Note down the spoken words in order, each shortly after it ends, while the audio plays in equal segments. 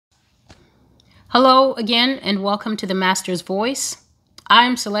Hello again, and welcome to the Master's Voice.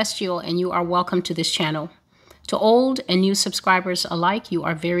 I'm Celestial, and you are welcome to this channel. To old and new subscribers alike, you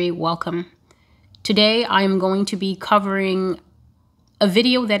are very welcome. Today, I am going to be covering a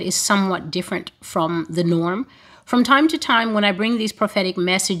video that is somewhat different from the norm. From time to time, when I bring these prophetic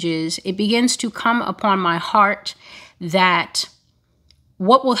messages, it begins to come upon my heart that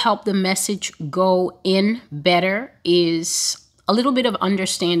what will help the message go in better is a little bit of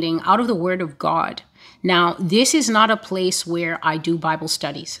understanding out of the Word of God. Now, this is not a place where I do Bible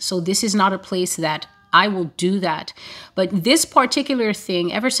studies. So this is not a place that I will do that. But this particular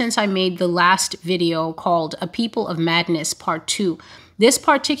thing, ever since I made the last video called A People of Madness Part 2, this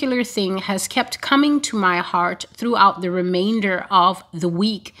particular thing has kept coming to my heart throughout the remainder of the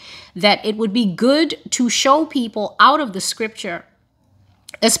week, that it would be good to show people out of the scripture,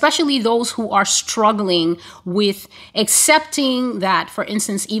 especially those who are struggling with accepting that, for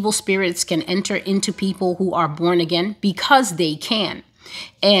instance, evil spirits can enter into people who are born again because they can,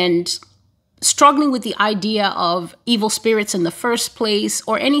 and struggling with the idea of evil spirits in the first place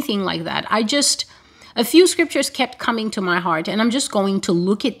or anything like that. A few scriptures kept coming to my heart, and I'm just going to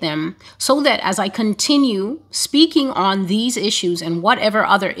look at them so that as I continue speaking on these issues and whatever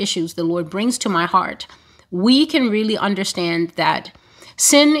other issues the Lord brings to my heart, we can really understand that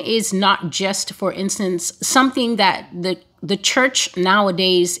sin is not just, for instance, something that the church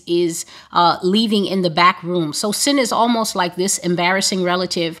nowadays is leaving in the back room. So sin is almost like this embarrassing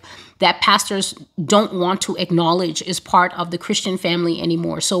relative that pastors don't want to acknowledge is part of the Christian family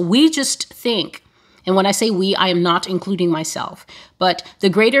anymore. So we just think, and when I say we, I am not including myself, but the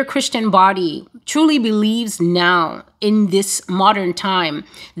greater Christian body truly believes now in this modern time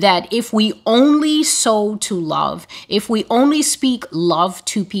that if we only sow to love, if we only speak love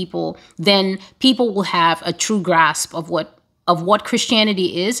to people, then people will have a true grasp of what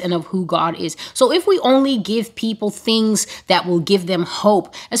Christianity is and of who God is. So if we only give people things that will give them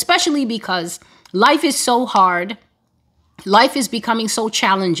hope, especially because life is so hard, life is becoming so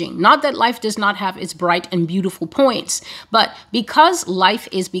challenging. Not that life does not have its bright and beautiful points, but because life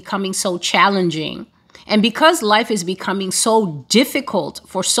is becoming so challenging, and because life is becoming so difficult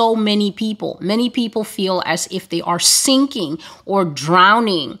for so many people feel as if they are sinking or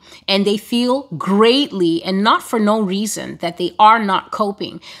drowning, and they feel greatly, and not for no reason, that they are not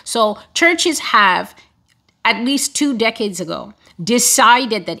coping. So churches have, at least 2 decades ago,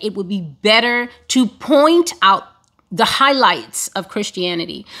 decided that it would be better to point out the highlights of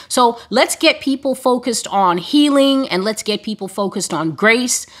Christianity. So let's get people focused on healing, and let's get people focused on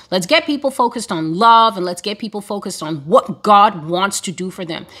grace. Let's get people focused on love, and let's get people focused on what God wants to do for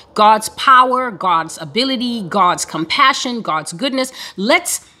them. God's power, God's ability, God's compassion, God's goodness.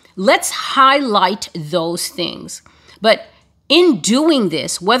 Let's highlight those things. But in doing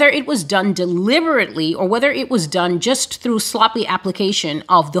this, whether it was done deliberately or whether it was done just through sloppy application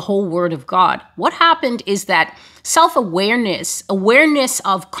of the whole Word of God, what happened is that self-awareness, awareness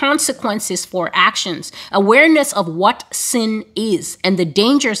of consequences for actions, awareness of what sin is and the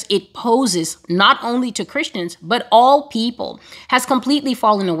dangers it poses, not only to Christians, but all people, has completely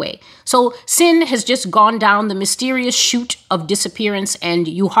fallen away. So sin has just gone down the mysterious chute of disappearance, and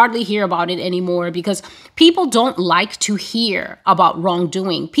you hardly hear about it anymore because people don't like to hear about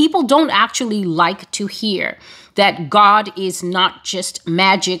wrongdoing. People don't actually like to hear that God is not just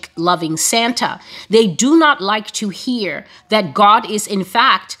magic loving Santa. They do not like to hear that God is in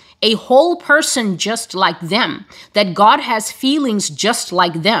fact a whole person just like them, that God has feelings just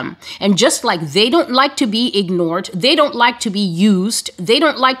like them. And just like they don't like to be ignored, they don't like to be used, they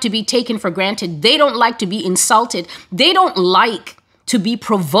don't like to be taken for granted, they don't like to be insulted, they don't like to be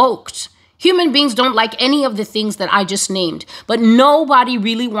provoked. Human beings don't like any of the things that I just named, but nobody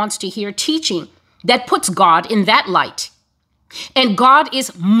really wants to hear teaching that puts God in that light. And God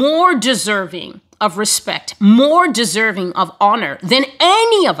is more deserving of respect, more deserving of honor than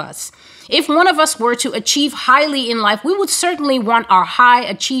any of us. If one of us were to achieve highly in life, we would certainly want our high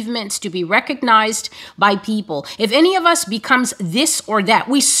achievements to be recognized by people. If any of us becomes this or that,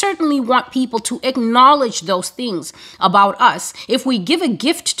 we certainly want people to acknowledge those things about us. If we give a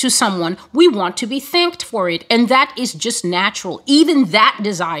gift to someone, we want to be thanked for it. And that is just natural. Even that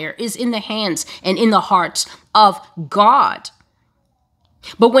desire is in the hands and in the hearts of God.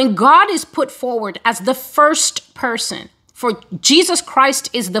 But when God is put forward as the first person, for Jesus Christ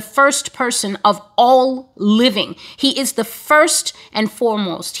is the first person of all living. He is the first and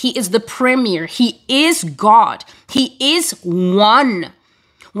foremost. He is the premier. He is God. He is one.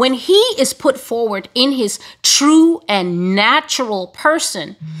 When he is put forward in his true and natural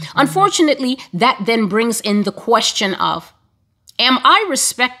person, unfortunately, that then brings in the question of, Am I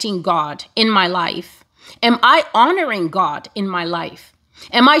respecting God in my life? Am I honoring God in my life?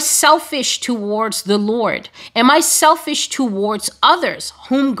 Am I selfish towards the Lord? Am I selfish towards others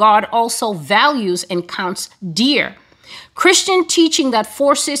whom God also values and counts dear? Christian teaching that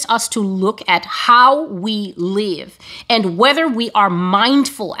forces us to look at how we live and whether we are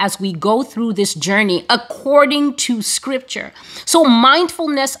mindful as we go through this journey according to Scripture. So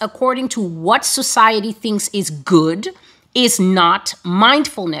mindfulness according to what society thinks is good is not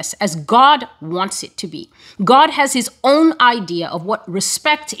mindfulness as God wants it to be. God has his own idea of what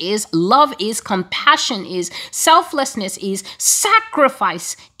respect is, love is, compassion is, selflessness is,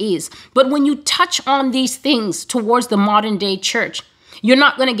 sacrifice is. But when you touch on these things towards the modern day church, you're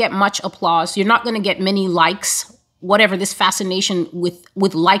not going to get much applause. You're not going to get many likes, whatever this fascination with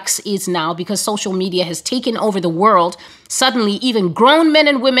likes is now, because social media has taken over the world. Suddenly, even grown men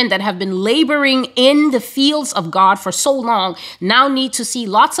and women that have been laboring in the fields of God for so long now need to see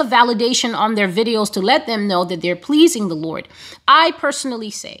lots of validation on their videos to let them know that they're pleasing the Lord. I personally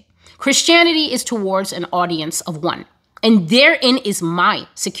say Christianity is towards an audience of one. And therein is my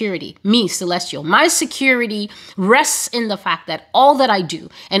security, me, Celestial. My security rests in the fact that all that I do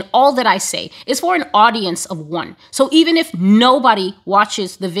and all that I say is for an audience of one. So even if nobody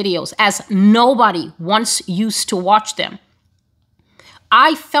watches the videos, as nobody once used to watch them,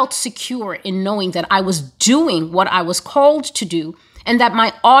 I felt secure in knowing that I was doing what I was called to do and that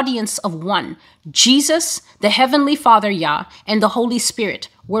my audience of one, Jesus, the Heavenly Father, Yah, and the Holy Spirit,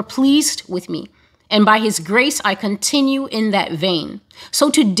 were pleased with me. And by his grace, I continue in that vein. So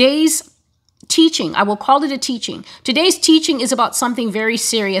today's teaching, I will call it a teaching. Today's teaching is about something very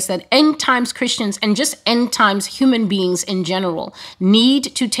serious that end times Christians and just end times human beings in general need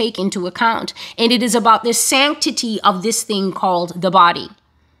to take into account. And it is about the sanctity of this thing called the body.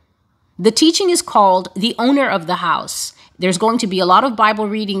 The teaching is called The Owner of the House. There's going to be a lot of Bible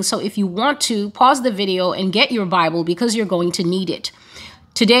reading. So if you want to, pause the video and get your Bible because you're going to need it.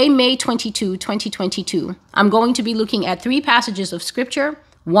 Today, May 22, 2022, I'm going to be looking at 3 passages of Scripture,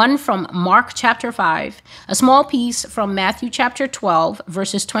 one from Mark chapter 5, a small piece from Matthew chapter 12,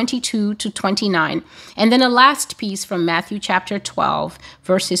 verses 22 to 29, and then a last piece from Matthew chapter 12,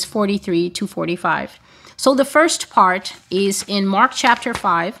 verses 43 to 45. So the first part is in Mark chapter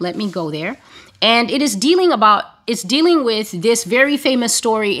 5. Let me go there. And it's dealing with this very famous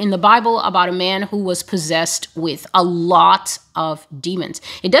story in the Bible about a man who was possessed with a lot of demons.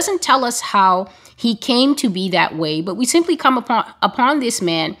 It doesn't tell us how he came to be that way, but we simply come upon this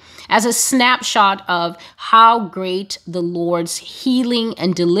man as a snapshot of how great the Lord's healing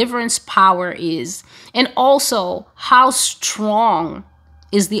and deliverance power is, and also how strong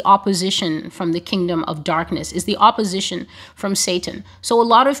is the opposition from the kingdom of darkness, is the opposition from Satan. So a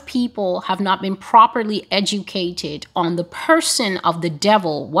lot of people have not been properly educated on the person of the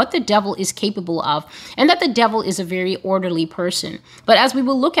devil, what the devil is capable of, and that the devil is a very orderly person. But as we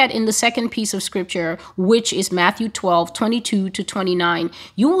will look at in the second piece of Scripture, which is Matthew 12, 22 to 29,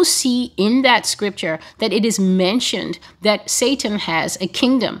 you will see in that Scripture that it is mentioned that Satan has a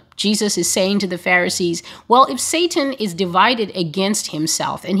kingdom. Jesus is saying to the Pharisees, well, if Satan is divided against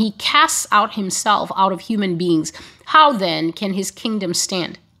himself and he casts out himself out of human beings, how then can his kingdom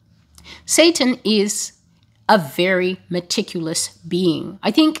stand? Satan is a very meticulous being. I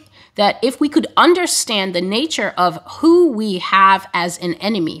think that if we could understand the nature of who we have as an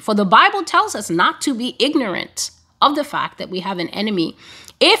enemy, for the Bible tells us not to be ignorant of the fact that we have an enemy.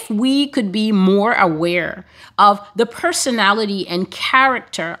 If we could be more aware of the personality and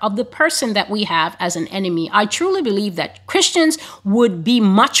character of the person that we have as an enemy, I truly believe that Christians would be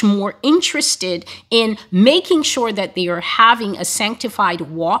much more interested in making sure that they are having a sanctified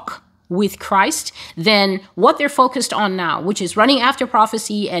walk with Christ than what they're focused on now, which is running after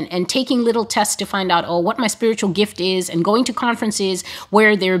prophecy and taking little tests to find out, what my spiritual gift is, and going to conferences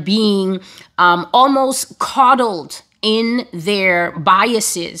where they're being almost coddled in their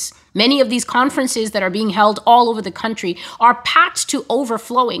biases. Many of these conferences that are being held all over the country are packed to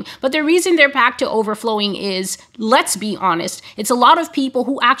overflowing. But the reason they're packed to overflowing is, let's be honest, it's a lot of people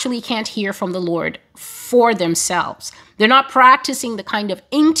who actually can't hear from the Lord for themselves. They're not practicing the kind of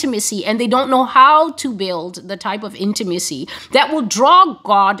intimacy, and they don't know how to build the type of intimacy that will draw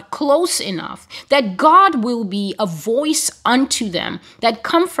God close enough, that God will be a voice unto them, that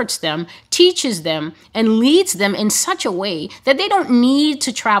comforts them, teaches them, and leads them in such a way that they don't need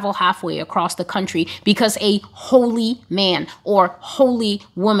to travel halfway across the country because a holy man or holy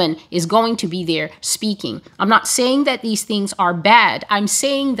woman is going to be there speaking. I'm not saying that these things are bad. I'm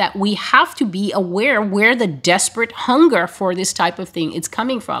saying that we have to be aware where the desperate hunger for this type of thing is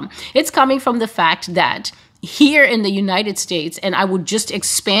coming from. It's coming from the fact that here in the United States, and I would just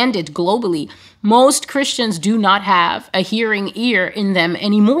expand it globally, most Christians do not have a hearing ear in them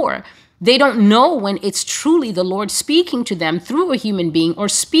anymore. They don't know when it's truly the Lord speaking to them through a human being or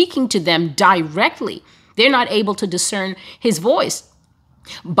speaking to them directly. They're not able to discern his voice.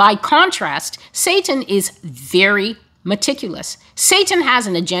 By contrast, Satan is very meticulous. Satan has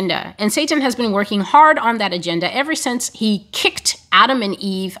an agenda, and Satan has been working hard on that agenda ever since he kicked Adam and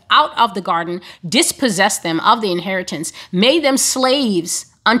Eve out of the garden, dispossessed them of the inheritance, made them slaves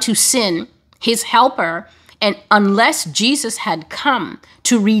unto sin, his helper. And unless Jesus had come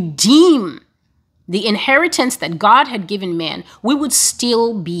to redeem the inheritance that God had given man, we would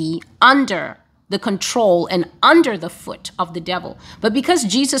still be under the control and under the foot of the devil. But because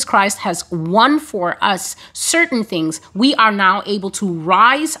Jesus Christ has won for us certain things, we are now able to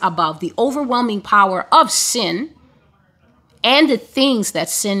rise above the overwhelming power of sin and the things that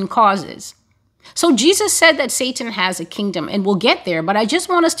sin causes. So Jesus said that Satan has a kingdom, and we'll get there, but I just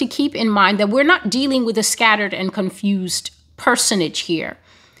want us to keep in mind that we're not dealing with a scattered and confused personage here.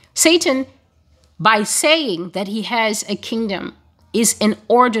 Satan, by saying that he has a kingdom, is an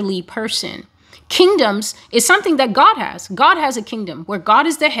orderly person. Kingdoms is something that God has. God has a kingdom where God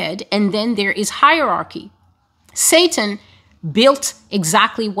is the head, and then there is hierarchy. Satan built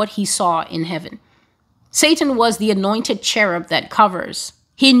exactly what he saw in heaven. Satan was the anointed cherub that covers.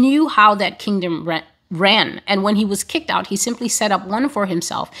 He knew how that kingdom ran, and when he was kicked out, he simply set up one for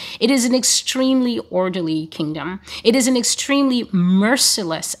himself. It is an extremely orderly kingdom. It is an extremely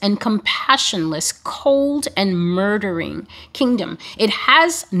merciless and compassionless, cold and murdering kingdom. It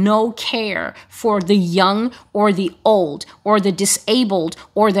has no care for the young or the old or the disabled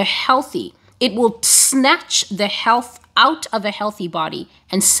or the healthy. It will snatch the health out of a healthy body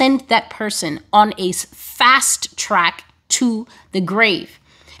and send that person on a fast track to the grave.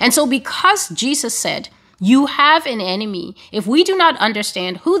 And so because Jesus said, you have an enemy, if we do not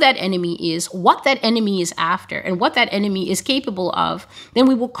understand who that enemy is, what that enemy is after, and what that enemy is capable of, then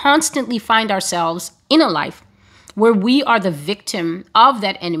we will constantly find ourselves in a life where we are the victim of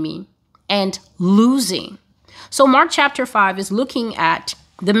that enemy and losing. So Mark chapter 5 is looking at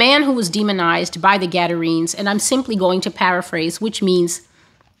the man who was demonized by the Gadarenes, and I'm simply going to paraphrase, which means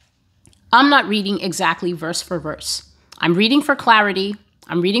I'm not reading exactly verse for verse. I'm reading for clarity.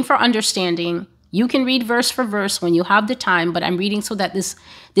 I'm reading for understanding. You can read verse for verse when you have the time, but I'm reading so that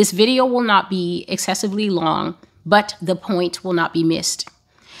this video will not be excessively long, but the point will not be missed.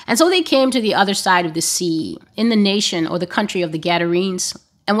 And so they came to the other side of the sea, in the nation or the country of the Gadarenes.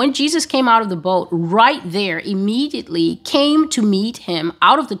 And when Jesus came out of the boat, right there immediately came to meet him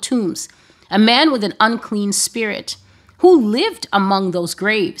out of the tombs a man with an unclean spirit who lived among those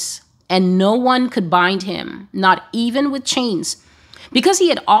graves, and no one could bind him, not even with chains, because he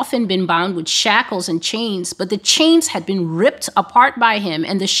had often been bound with shackles and chains, but the chains had been ripped apart by him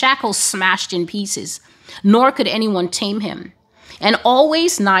and the shackles smashed in pieces, nor could anyone tame him. And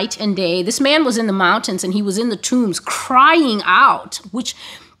always night and day, this man was in the mountains and he was in the tombs crying out, which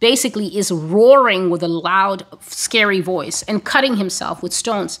basically is roaring with a loud, scary voice and cutting himself with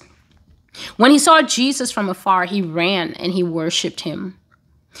stones. When he saw Jesus from afar, he ran and he worshiped him.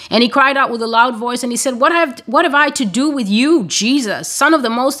 And he cried out with a loud voice and he said, What have I to do with you, Jesus, Son of the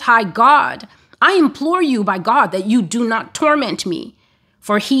Most High God? I implore you by God that you do not torment me.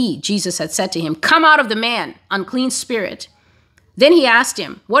 For he, Jesus, had said to him, Come out of the man, unclean spirit. Then he asked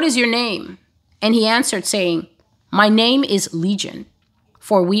him, What is your name? And he answered, saying, My name is Legion,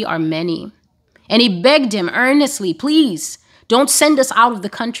 for we are many. And he begged him earnestly, Please, don't send us out of the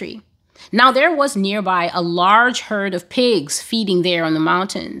country. Now there was nearby a large herd of pigs feeding there on the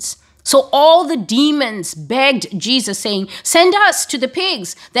mountains. So all the demons begged Jesus, saying, Send us to the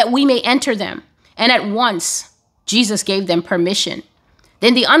pigs, that we may enter them. And at once Jesus gave them permission.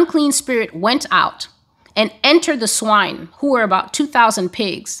 Then the unclean spirit went out and entered the swine, who were about 2,000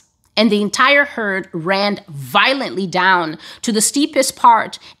 pigs. And the entire herd ran violently down to the steepest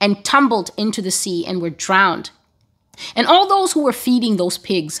part and tumbled into the sea and were drowned. And all those who were feeding those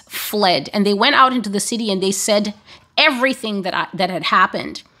pigs fled, and they went out into the city and they said everything that had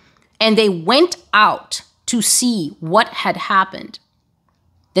happened. And they went out to see what had happened.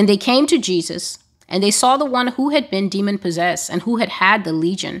 Then they came to Jesus, and they saw the one who had been demon-possessed and who had had the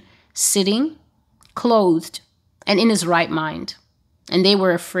legion sitting, clothed, and in his right mind. And they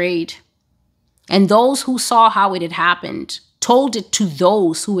were afraid. And those who saw how it had happened told it to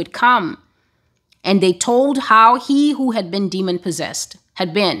those who had come. And they told how he who had been demon-possessed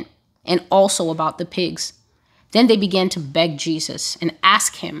had been, and also about the pigs. Then they began to beg Jesus and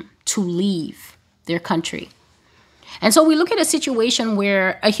ask him to leave their country. And so we look at a situation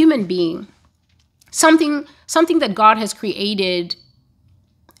where a human being something that God has created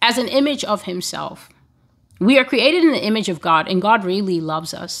as an image of himself. We are created in the image of God, and God really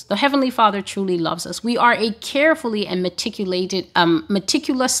loves us. The Heavenly Father truly loves us. We are a carefully and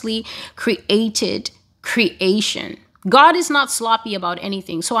meticulously created creation. God is not sloppy about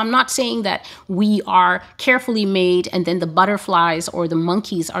anything. So I'm not saying that we are carefully made and then the butterflies or the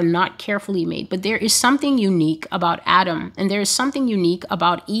monkeys are not carefully made. But there is something unique about Adam, and there is something unique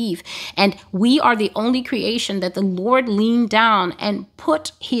about Eve. And we are the only creation that the Lord leaned down and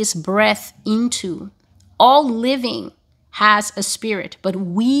put his breath into. All living has a spirit, but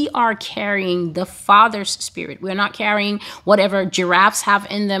we are carrying the Father's spirit. We're not carrying whatever giraffes have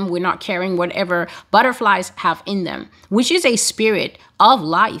in them. We're not carrying whatever butterflies have in them, which is a spirit of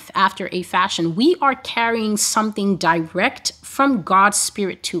life after a fashion. We are carrying something direct from God's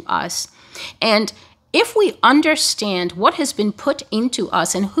spirit to us. And if we understand what has been put into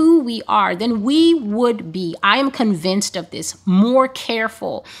us and who we are, then we would be, I am convinced of this, more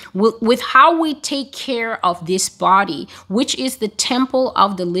careful with how we take care of this body, which is the temple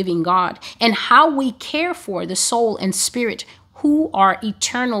of the living God, and how we care for the soul and spirit who are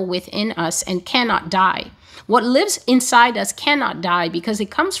eternal within us and cannot die. What lives inside us cannot die because it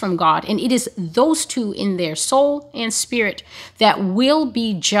comes from God, and it is those two in their soul and spirit that will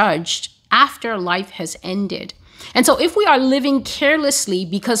be judged after life has ended. And so if we are living carelessly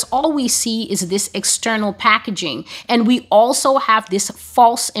because all we see is this external packaging, and we also have this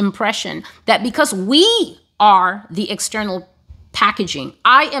false impression that because we are the external packaging,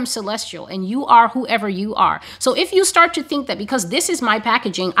 I am celestial and you are whoever you are. So if you start to think that because this is my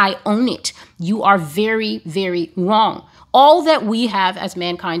packaging, I own it, you are very, very wrong. All that we have as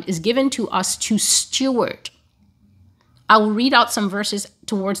mankind is given to us to steward. I will read out some verses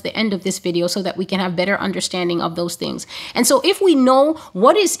towards the end of this video so that we can have better understanding of those things. And so if we know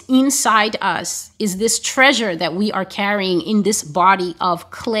what is inside us is this treasure that we are carrying in this body of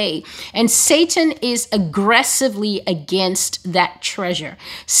clay, and Satan is aggressively against that treasure.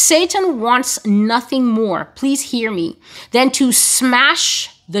 Satan wants nothing more, please hear me, than to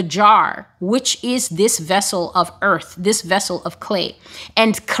smash the jar, which is this vessel of earth, this vessel of clay,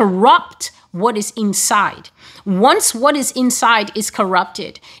 and corrupt what is inside. Once what is inside is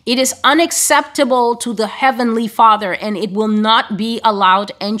corrupted, it is unacceptable to the Heavenly Father, and it will not be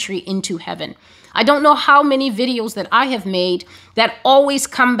allowed entry into heaven. I don't know how many videos that I have made that always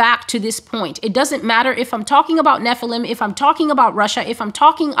come back to this point. It doesn't matter if I'm talking about Nephilim, if I'm talking about Russia, if I'm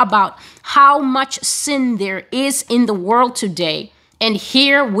talking about how much sin there is in the world today, and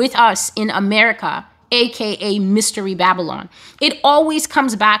here with us in America, aka Mystery Babylon. It always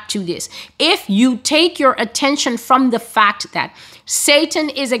comes back to this. If you take your attention from the fact that Satan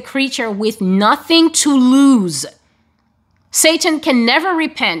is a creature with nothing to lose, Satan can never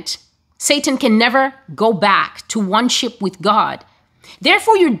repent, Satan can never go back to oneship with God.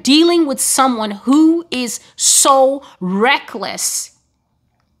 Therefore, you're dealing with someone who is so reckless.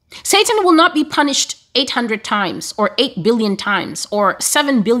 Satan will not be punished 800 times or 8 billion times or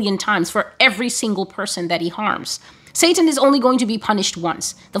 7 billion times for every single person that he harms. Satan is only going to be punished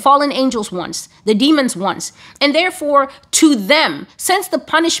once, the fallen angels once, the demons once. And therefore, to them, since the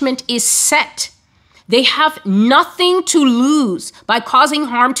punishment is set, they have nothing to lose by causing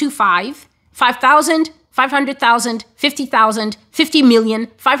harm to 5,000, 500,000, 50,000, 50 million,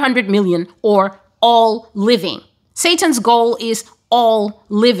 500 million, or all living. Satan's goal is all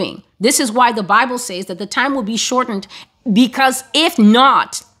living. This is why the Bible says that the time will be shortened, because if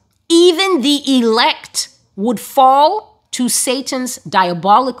not, even the elect would fall to Satan's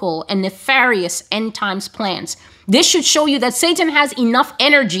diabolical and nefarious end times plans. This should show you that Satan has enough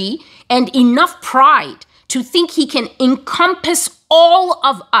energy and enough pride to think he can encompass all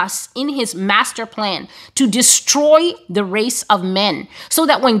of us in his master plan to destroy the race of men, so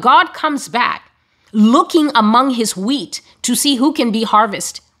that when God comes back, looking among his wheat to see who can be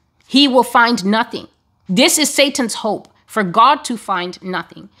harvested, he will find nothing. This is Satan's hope, for God to find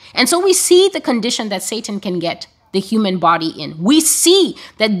nothing. And so we see the condition that Satan can get the human body in. We see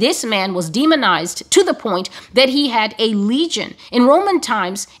that this man was demonized to the point that he had a legion. In Roman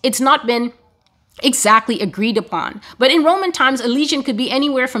times, it's not been exactly agreed upon. But in Roman times, a legion could be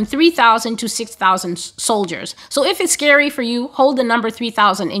anywhere from 3,000 to 6,000 soldiers. So if it's scary for you, hold the number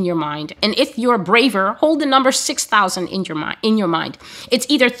 3,000 in your mind. And if you're braver, hold the number 6,000 in your mind. It's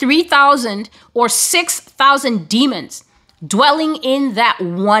either 3,000 or 6,000 demons dwelling in that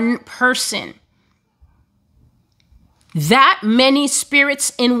one person. That many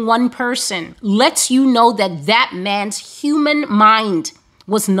spirits in one person lets you know that that man's human mind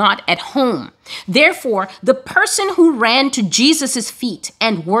was not at home. Therefore, the person who ran to Jesus's feet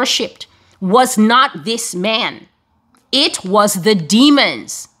and worshiped was not this man. It was the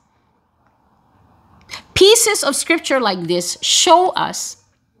demons. Pieces of scripture like this show us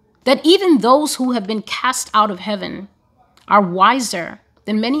that even those who have been cast out of heaven are wiser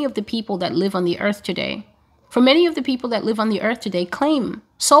than many of the people that live on the earth today. For many of the people that live on the earth today claim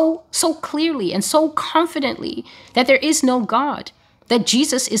so clearly and so confidently that there is no God, that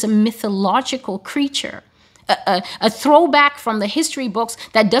Jesus is a mythological creature, a throwback from the history books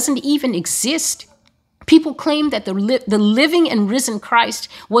that doesn't even exist. People claim that the living and risen Christ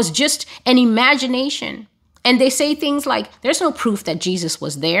was just an imagination. And they say things like, there's no proof that Jesus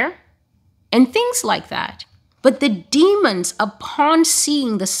was there, and things like that. But the demons, upon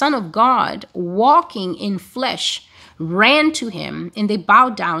seeing the Son of God walking in flesh, ran to him, and they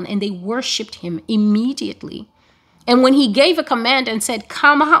bowed down and they worshiped him immediately. And when he gave a command and said,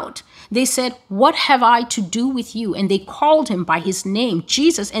 come out, they said, what have I to do with you? And they called him by his name,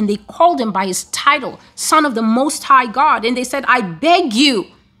 Jesus, and they called him by his title, Son of the Most High God. And they said, I beg you,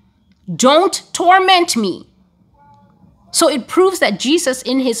 don't torment me. So it proves that Jesus,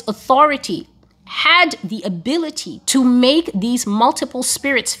 in his authority, had the ability to make these multiple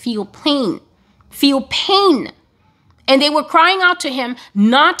spirits feel pain. And they were crying out to him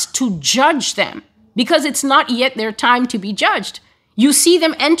not to judge them, because it's not yet their time to be judged. You see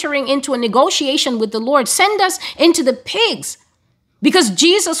them entering into a negotiation with the Lord. Send us into the pigs, because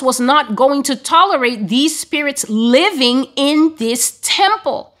Jesus was not going to tolerate these spirits living in this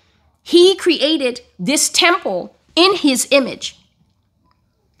temple. He created this temple in his image.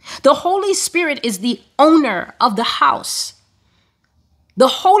 The Holy Spirit is the owner of the house. The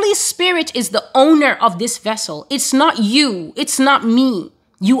Holy Spirit is the owner of this vessel. It's not you. It's not me.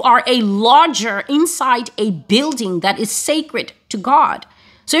 You are a lodger inside a building that is sacred to God.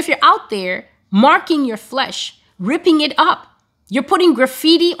 So if you're out there marking your flesh, ripping it up, you're putting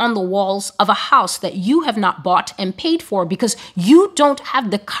graffiti on the walls of a house that you have not bought and paid for because you don't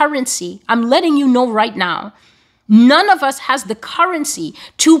have the currency. I'm letting you know right now, none of us has the currency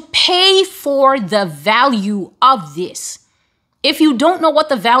to pay for the value of this. If you don't know what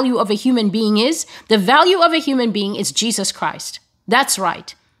the value of a human being is, the value of a human being is Jesus Christ. That's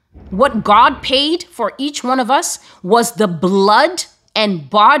right. What God paid for each one of us was the blood and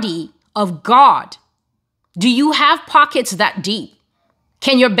body of God. Do you have pockets that deep?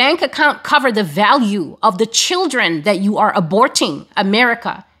 Can your bank account cover the value of the children that you are aborting,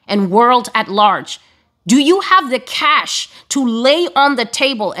 America and world at large? Do you have the cash to lay on the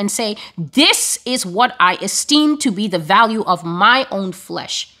table and say, this is what I esteem to be the value of my own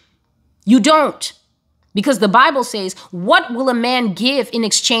flesh? You don't. Because the Bible says, what will a man give in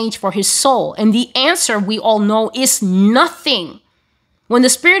exchange for his soul? And the answer we all know is nothing. When the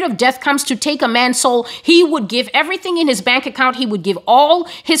spirit of death comes to take a man's soul, he would give everything in his bank account. He would give all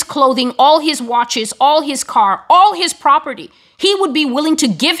his clothing, all his watches, all his car, all his property. He would be willing to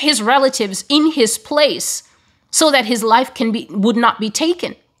give his relatives in his place so that his life would not be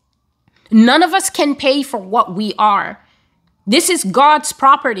taken. None of us can pay for what we are. This is God's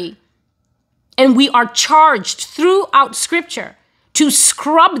property. And we are charged throughout Scripture to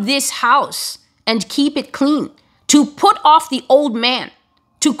scrub this house and keep it clean, to put off the old man,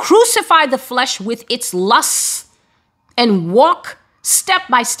 to crucify the flesh with its lusts, and walk step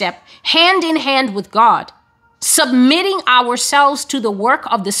by step, hand in hand with God, submitting ourselves to the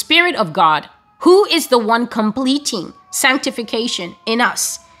work of the Spirit of God, who is the one completing sanctification in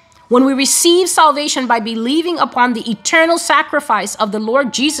us. When we receive salvation by believing upon the eternal sacrifice of the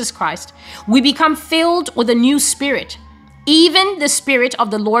Lord Jesus Christ, we become filled with a new spirit, even the Spirit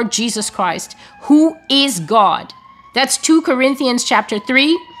of the Lord Jesus Christ, who is God. That's 2 Corinthians chapter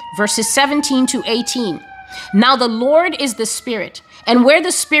 3, verses 17 to 18. Now the Lord is the Spirit, and where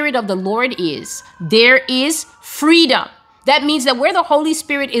the Spirit of the Lord is, there is freedom. That means that where the Holy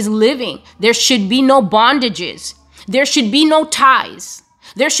Spirit is living, there should be no bondages. There should be no ties.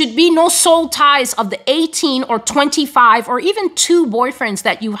 There should be no soul ties of the 18 or 25 or even 2 boyfriends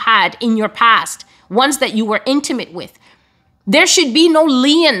that you had in your past, ones that you were intimate with. There should be no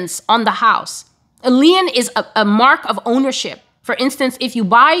liens on the house. A lien is a mark of ownership. For instance, if you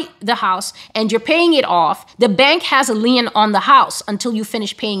buy the house and you're paying it off, the bank has a lien on the house until you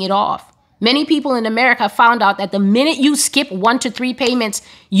finish paying it off. Many people in America found out that the minute you skip 1 to 3 payments,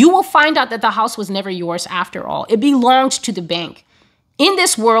 you will find out that the house was never yours after all. It belonged to the bank. In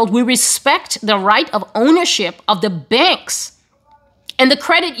this world, we respect the right of ownership of the banks and the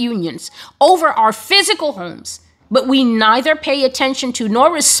credit unions over our physical homes, but we neither pay attention to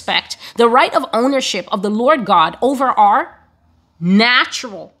nor respect the right of ownership of the Lord God over our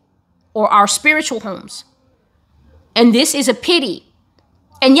natural or our spiritual homes. And this is a pity.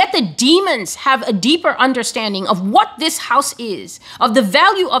 And yet the demons have a deeper understanding of what this house is, of the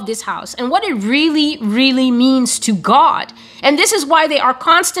value of this house, and what it really, really means to God. And this is why they are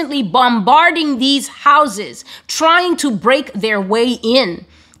constantly bombarding these houses, trying to break their way in,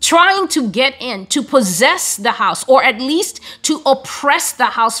 trying to get in, to possess the house, or at least to oppress the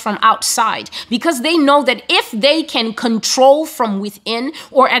house from outside, because they know that if they can control from within,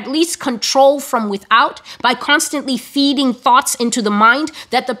 or at least control from without, by constantly feeding thoughts into the mind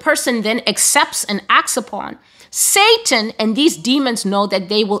that the person then accepts and acts upon, Satan and these demons know that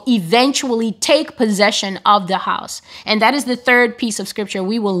they will eventually take possession of the house. And that is the third piece of scripture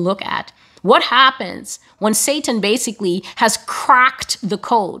we will look at. What happens when Satan basically has cracked the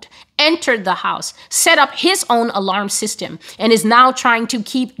code, entered the house, set up his own alarm system, and is now trying to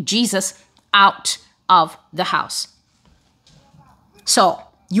keep Jesus out of the house? So,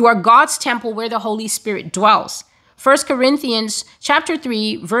 you are God's temple where the Holy Spirit dwells. 1 Corinthians chapter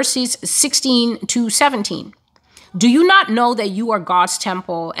 3, verses 16 to 17. Do you not know that you are God's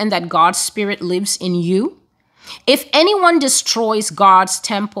temple and that God's Spirit lives in you? If anyone destroys God's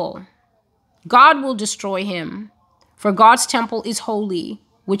temple, God will destroy him, for God's temple is holy,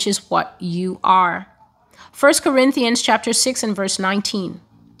 which is what you are. 1 Corinthians chapter 6 and verse 19.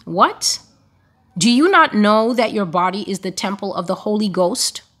 What? Do you not know that your body is the temple of the Holy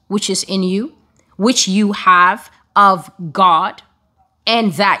Ghost, which is in you, which you have of God,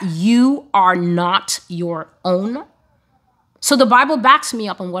 and that you are not your own? So the Bible backs me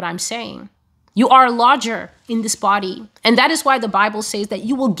up on what I'm saying. You are a lodger in this body. And that is why the Bible says that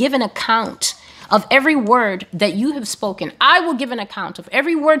you will give an account of every word that you have spoken. I will give an account of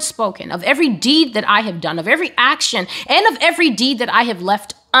every word spoken, of every deed that I have done, of every action, and of every deed that I have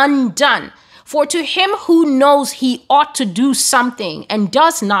left undone. For to him who knows he ought to do something and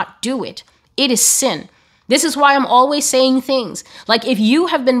does not do it, it is sin. This is why I'm always saying things like, if you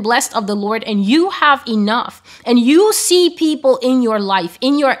have been blessed of the Lord and you have enough, and you see people in your life,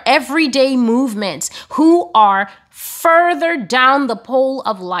 in your everyday movements, who are further down the pole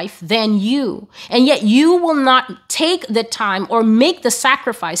of life than you, and yet you will not take the time or make the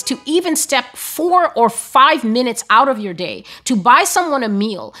sacrifice to even step 4 or 5 minutes out of your day to buy someone a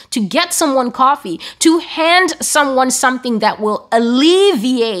meal, to get someone coffee, to hand someone something that will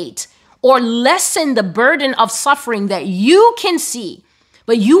alleviate or lessen the burden of suffering that you can see,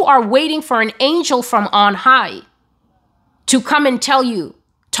 but you are waiting for an angel from on high to come and tell you,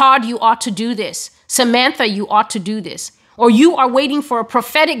 Todd, you ought to do this. Samantha, you ought to do this. Or you are waiting for a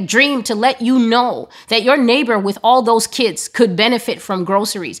prophetic dream to let you know that your neighbor with all those kids could benefit from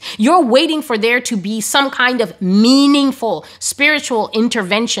groceries. You're waiting for there to be some kind of meaningful spiritual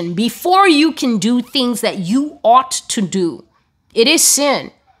intervention before you can do things that you ought to do. It is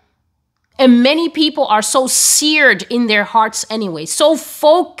sin. And many people are so seared in their hearts anyway, so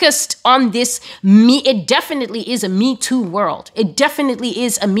focused on this it definitely is a Me Too world. It definitely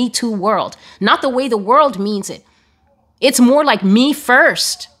is a Me Too world. Not the way the world means it. It's more like me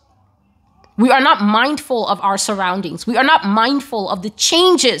first. We are not mindful of our surroundings. We are not mindful of the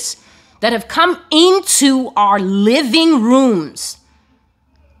changes that have come into our living rooms.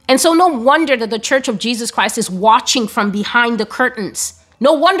 And so no wonder that the Church of Jesus Christ is watching from behind the curtains.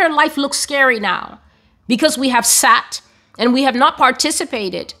 No wonder life looks scary now, because we have sat and we have not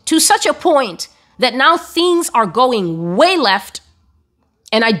participated to such a point that now things are going way left.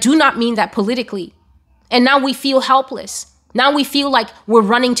 And I do not mean that politically. And now we feel helpless. Now we feel like we're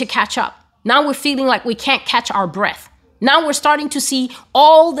running to catch up. Now we're feeling like we can't catch our breath. Now we're starting to see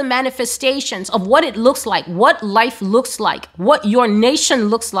all the manifestations of what it looks like, what life looks like, what your nation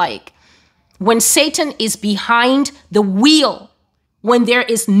looks like when Satan is behind the wheel. When there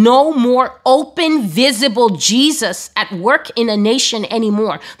is no more open, visible Jesus at work in a nation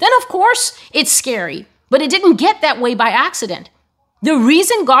anymore, then of course it's scary. But it didn't get that way by accident. The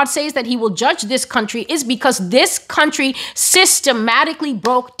reason God says that he will judge this country is because this country systematically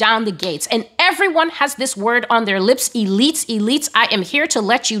broke down the gates. And everyone has this word on their lips, elites, elites. I am here to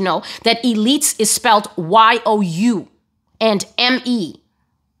let you know that elites is spelled Y-O-U and M-E.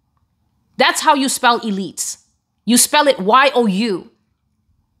 That's how you spell elites. You spell it Y-O-U.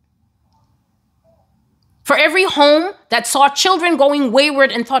 For every home that saw children going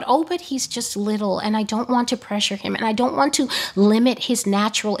wayward and thought, oh, but he's just little and I don't want to pressure him and I don't want to limit his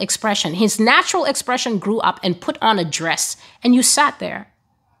natural expression. His natural expression grew up and put on a dress, and you sat there.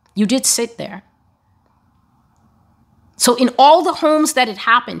 You did sit there. So in all the homes that it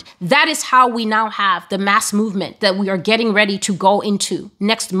happened, that is how we now have the mass movement that we are getting ready to go into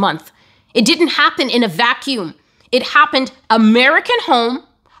next month. It didn't happen in a vacuum. It happened American home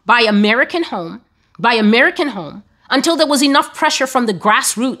by American home by American home until there was enough pressure from the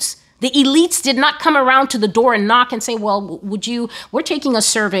grassroots. The elites did not come around to the door and knock and say, well, we're taking a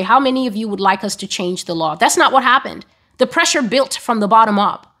survey. How many of you would like us to change the law? That's not what happened. The pressure built from the bottom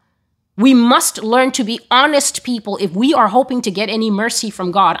up. We must learn to be honest people if we are hoping to get any mercy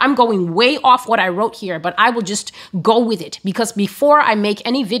from God. I'm going way off what I wrote here, but I will just go with it, because before I make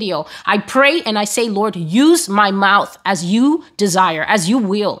any video, I pray and I say, Lord, use my mouth as you desire, as you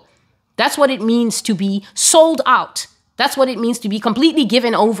will. That's what it means to be sold out. That's what it means to be completely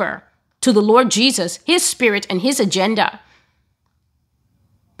given over to the Lord Jesus, his spirit and his agenda.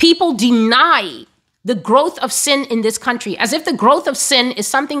 People deny the growth of sin in this country, as if the growth of sin is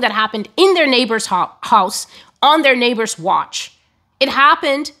something that happened in their neighbor's house, on their neighbor's watch. It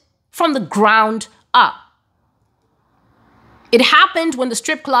happened from the ground up. It happened when the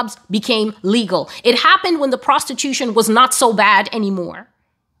strip clubs became legal. It happened when the prostitution was not so bad anymore.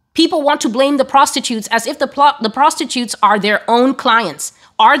 People want to blame the prostitutes as if the prostitutes are their own clients.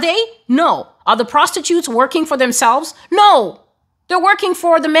 Are they? No. Are the prostitutes working for themselves? No. They're working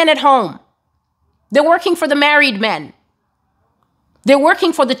for the men at home. They're working for the married men. They're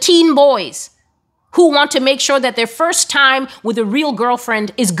working for the teen boys who want to make sure that their first time with a real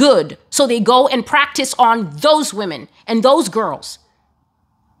girlfriend is good. So they go and practice on those women and those girls.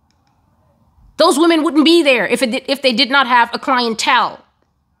 Those women wouldn't be there if they did not have a clientele.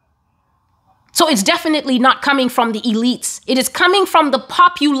 So it's definitely not coming from the elites. It is coming from the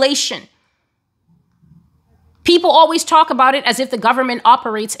population. People always talk about it as if the government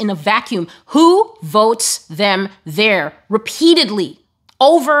operates in a vacuum. Who votes them there? Repeatedly,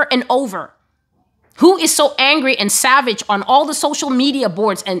 over and over. Who is so angry and savage on all the social media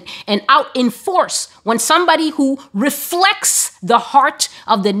boards and out in force when somebody who reflects the heart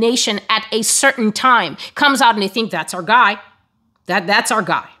of the nation at a certain time comes out and they think that's our guy? That's our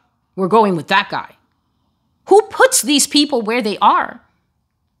guy. We're going with that guy. Who puts these people where they are?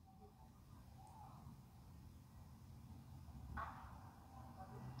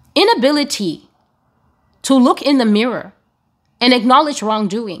 Inability to look in the mirror and acknowledge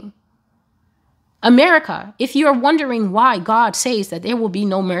wrongdoing. America, if you are wondering why God says that there will be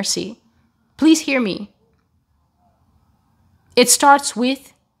no mercy, please hear me. It starts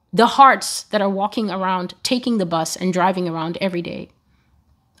with the hearts that are walking around, taking the bus and driving around every day.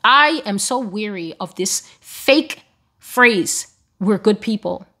 I am so weary of this fake phrase, we're good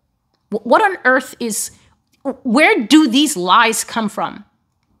people. What on earth where do these lies come from?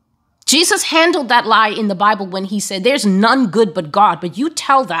 Jesus handled that lie in the Bible when he said, there's none good but God. But you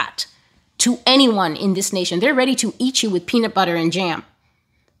tell that to anyone in this nation, they're ready to eat you with peanut butter and jam.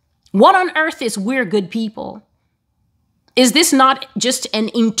 What on earth is we're good people? Is this not just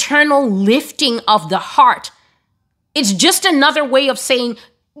an internal lifting of the heart? It's just another way of saying,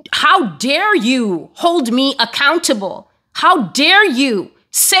 how dare you hold me accountable? How dare you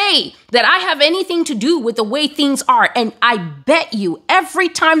say that I have anything to do with the way things are? And I bet you every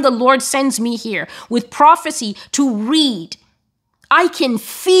time the Lord sends me here with prophecy to read, I can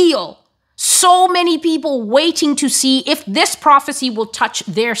feel so many people waiting to see if this prophecy will touch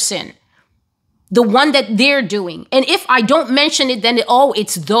their sin, the one that they're doing. And if I don't mention it, then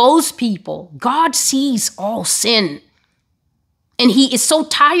it's those people. God sees all sin. And he is so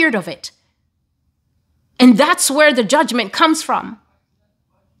tired of it. And that's where the judgment comes from.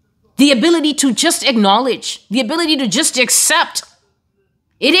 The ability to just acknowledge, the ability to just accept.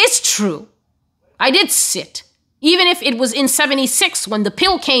 It is true. I did sit. Even if it was in 76 when the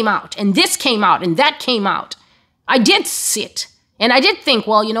pill came out and this came out and that came out. I did sit. And I did think,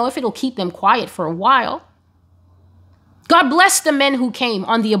 well, if it'll keep them quiet for a while. God bless the men who came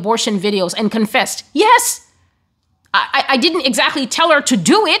on the abortion videos and confessed. Yes, I didn't exactly tell her to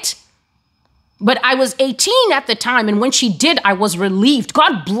do it, but I was 18 at the time. And when she did, I was relieved.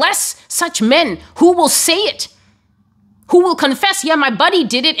 God bless such men who will say it, who will confess, yeah, my buddy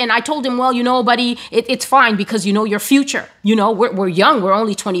did it. And I told him, well, buddy, it's fine because your future. We're young. We're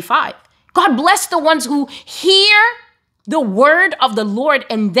only 25. God bless the ones who hear the word of the Lord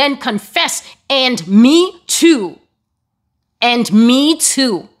and then confess. And me too. And me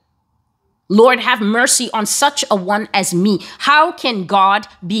too. Lord, have mercy on such a one as me. How can God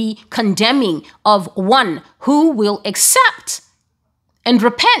be condemning of one who will accept and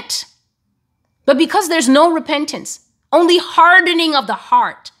repent? But because there's no repentance, only hardening of the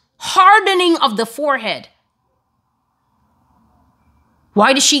heart, hardening of the forehead.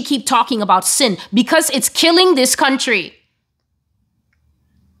 Why does she keep talking about sin? Because it's killing this country.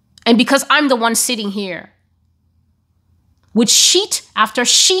 And because I'm the one sitting here with sheet after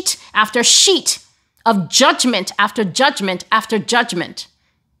sheet after sheet of judgment after judgment after judgment.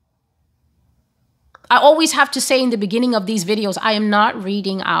 I always have to say in the beginning of these videos, I am not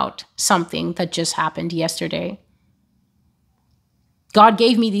reading out something that just happened yesterday. God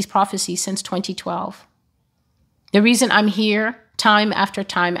gave me these prophecies since 2012. The reason I'm here time after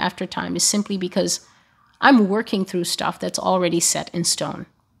time after time is simply because I'm working through stuff that's already set in stone.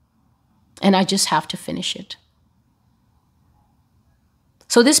 And I just have to finish it.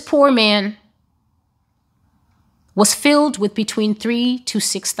 So this poor man was filled with between 3,000 to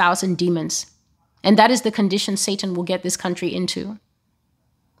 6,000 demons. And that is the condition Satan will get this country into.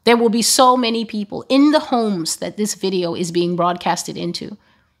 There will be so many people in the homes that this video is being broadcasted into.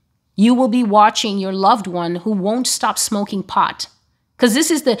 You will be watching your loved one who won't stop smoking pot. Because this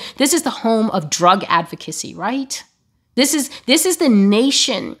is the home of drug advocacy, right? This is the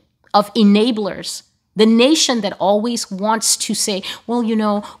nation of enablers. The nation that always wants to say, well, you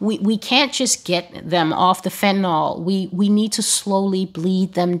know, we can't just get them off the fentanyl. We need to slowly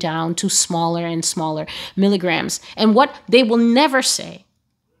bleed them down to smaller and smaller milligrams. And what they will never say,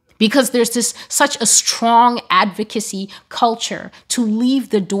 because there's such a strong advocacy culture to leave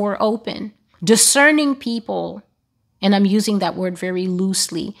the door open. Discerning people, and I'm using that word very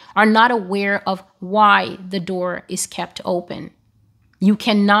loosely, are not aware of why the door is kept open. You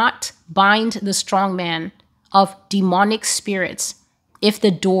cannot bind the strong man of demonic spirits if the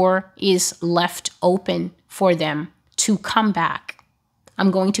door is left open for them to come back.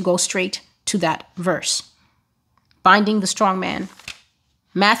 I'm going to go straight to that verse. Binding the strong man.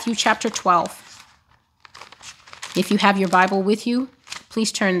 Matthew chapter 12. If you have your Bible with you,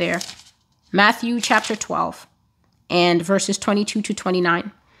 please turn there. Matthew chapter 12 and verses 22 to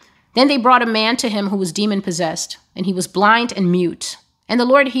 29. Then they brought a man to him who was demon-possessed, and he was blind and mute. And the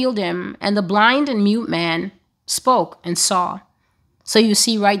Lord healed him, and the blind and mute man spoke and saw. So you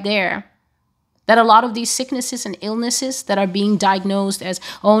see right there that a lot of these sicknesses and illnesses that are being diagnosed as,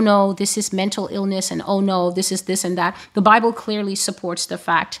 oh no, this is mental illness, and oh no, this is this and that. The Bible clearly supports the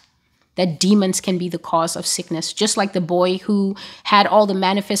fact that demons can be the cause of sickness. Just like the boy who had all the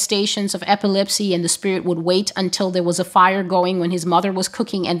manifestations of epilepsy and the spirit would wait until there was a fire going when his mother was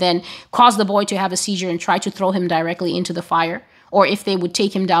cooking and then cause the boy to have a seizure and try to throw him directly into the fire. Or if they would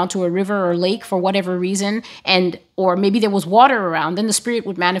take him down to a river or lake for whatever reason, or maybe there was water around, then the spirit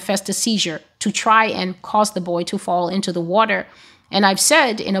would manifest a seizure to try and cause the boy to fall into the water. And I've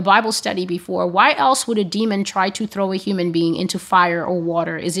said in a Bible study before, why else would a demon try to throw a human being into fire or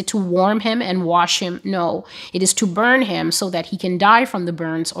water? Is it to warm him and wash him? No, it is to burn him so that he can die from the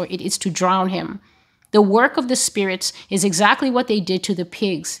burns, or it is to drown him. The work of the spirits is exactly what they did to the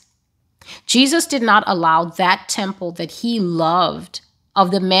pigs. Jesus did not allow that temple that he loved of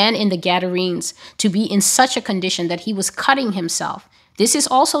the man in the Gadarenes to be in such a condition that he was cutting himself. This is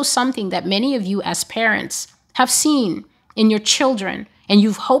also something that many of you as parents have seen in your children, and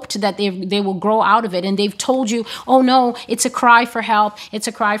you've hoped that they will grow out of it, and they've told you, oh no, it's a cry for help, it's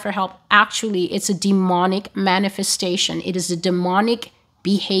a cry for help. Actually, it's a demonic manifestation. It is a demonic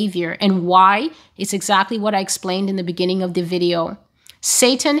behavior. And why? It's exactly what I explained in the beginning of the video.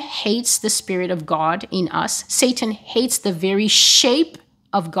 Satan hates the Spirit of God in us. Satan hates the very shape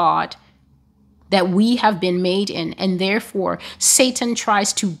of God that we have been made in. And therefore, Satan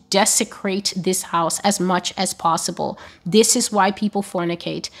tries to desecrate this house as much as possible. This is why people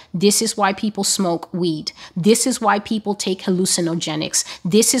fornicate. This is why people smoke weed. This is why people take hallucinogenics.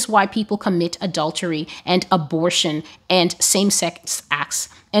 This is why people commit adultery and abortion and same-sex acts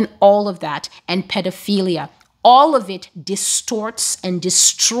and all of that, and pedophilia. All of it distorts and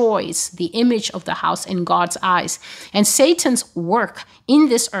destroys the image of the house in God's eyes. And Satan's work in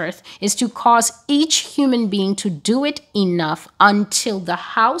this earth is to cause each human being to do it enough until the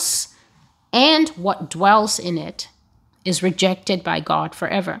house and what dwells in it is rejected by God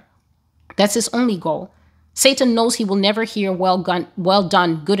forever. That's his only goal. Satan knows he will never hear, well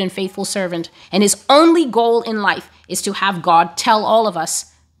done, good and faithful servant. And his only goal in life is to have God tell all of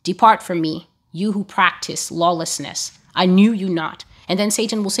us, depart from me, you who practice lawlessness. I knew you not. And then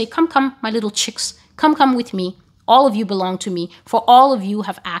Satan will say, come, come, my little chicks, come with me. All of you belong to me, for all of you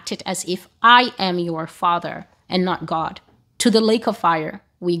have acted as if I am your father and not God. To the lake of fire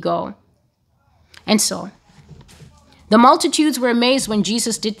we go. And so the multitudes were amazed when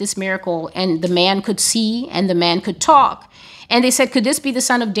Jesus did this miracle, and the man could see and the man could talk. And they said, could this be the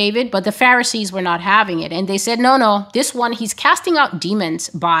son of David? But the Pharisees were not having it. And they said, no, this one, he's casting out demons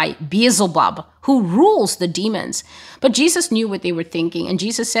by Beelzebub, who rules the demons. But Jesus knew what they were thinking. And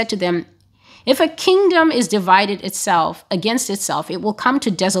Jesus said to them, if a kingdom is divided itself against itself, it will come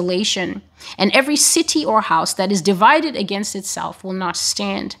to desolation. And every city or house that is divided against itself will not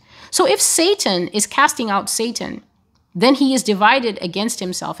stand. So if Satan is casting out Satan, then he is divided against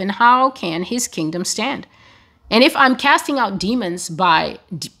himself. And how can his kingdom stand? And if I'm casting out demons by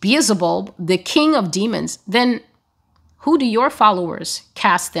Beelzebub, the king of demons, then who do your followers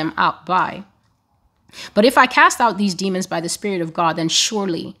cast them out by? But if I cast out these demons by the Spirit of God, then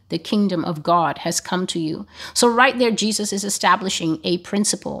surely the kingdom of God has come to you. So right there, Jesus is establishing a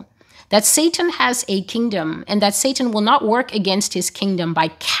principle that Satan has a kingdom and that Satan will not work against his kingdom by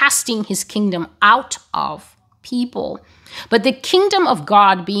casting his kingdom out of people. But the kingdom of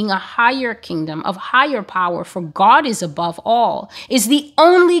God, being a higher kingdom of higher power, for God is above all, is the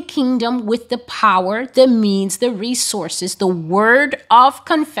only kingdom with the power, the means, the resources, the word of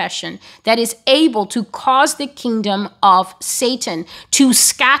confession that is able to cause the kingdom of Satan to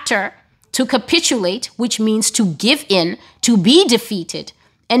scatter, to capitulate, which means to give in, to be defeated,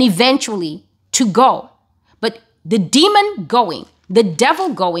 and eventually to go. But the demon going, the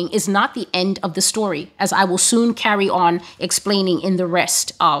devil going is not the end of the story, as I will soon carry on explaining in the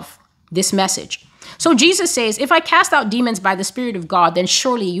rest of this message. So Jesus says, if I cast out demons by the Spirit of God, then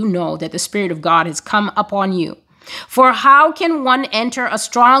surely you know that the Spirit of God has come upon you. For how can one enter a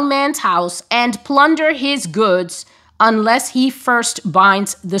strong man's house and plunder his goods unless he first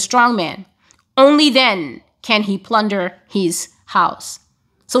binds the strong man? Only then can he plunder his house.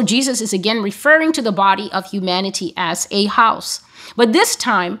 So Jesus is again referring to the body of humanity as a house. But this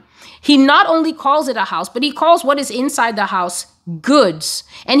time, he not only calls it a house, but he calls what is inside the house goods.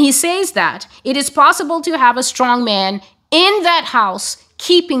 And he says that it is possible to have a strong man in that house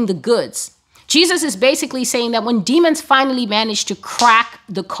keeping the goods. Jesus is basically saying that when demons finally manage to crack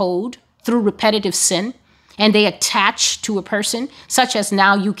the code through repetitive sin, and they attach to a person, such as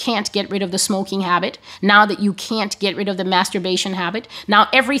now you can't get rid of the smoking habit, now that you can't get rid of the masturbation habit, now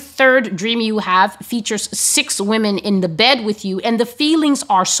every third dream you have features 6 women in the bed with you, and the feelings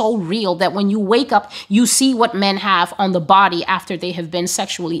are so real that when you wake up, you see what men have on the body after they have been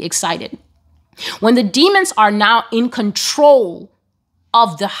sexually excited. When the demons are now in control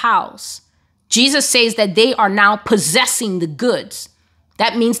of the house, Jesus says that they are now possessing the goods.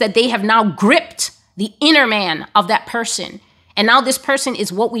 That means that they have now gripped the inner man of that person. And now this person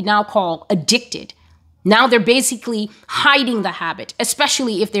is what we now call addicted. Now they're basically hiding the habit,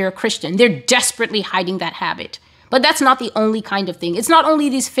 especially if they're a Christian. They're desperately hiding that habit. But that's not the only kind of thing. It's not only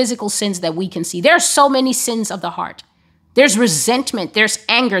these physical sins that we can see. There are so many sins of the heart. There's resentment, there's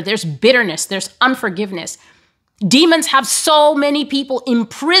anger, there's bitterness, there's unforgiveness. Demons have so many people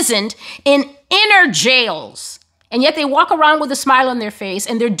imprisoned in inner jails. And yet they walk around with a smile on their face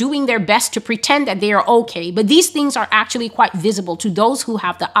and they're doing their best to pretend that they are okay. But these things are actually quite visible to those who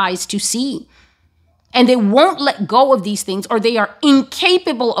have the eyes to see. And they won't let go of these things, or they are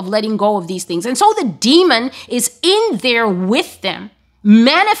incapable of letting go of these things. And so the demon is in there with them,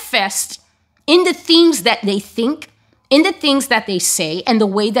 manifest in the things that they think, in the things that they say, and the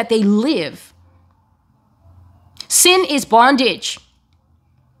way that they live. Sin is bondage.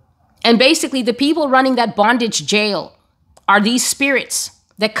 And basically, the people running that bondage jail are these spirits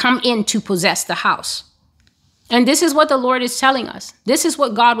that come in to possess the house. And this is what the Lord is telling us. This is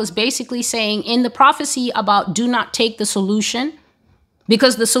what God was basically saying in the prophecy about do not take the solution,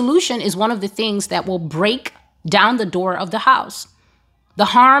 because the solution is one of the things that will break down the door of the house. The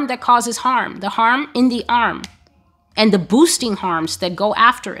harm that causes harm, the harm in the arm, and the boosting harms that go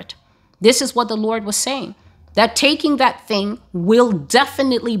after it. This is what the Lord was saying. That taking that thing will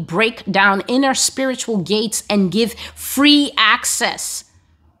definitely break down inner spiritual gates and give free access.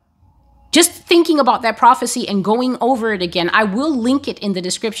 Just thinking about that prophecy and going over it again, I will link it in the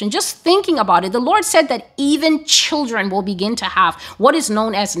description. Just thinking about it, the Lord said that even children will begin to have what is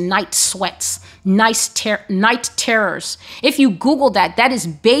known as night sweats, night terrors. If you Google that, that is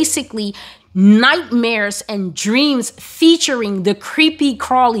basically nightmares and dreams featuring the creepy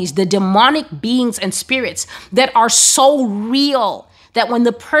crawlies, the demonic beings and spirits that are so real that when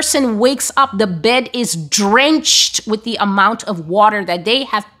the person wakes up, the bed is drenched with the amount of water that they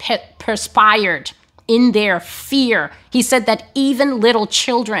have perspired in their fear. He said that even little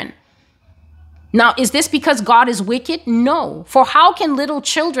children. Now, is this because God is wicked? No. For how can little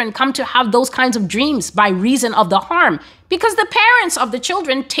children come to have those kinds of dreams by reason of the harm? Because the parents of the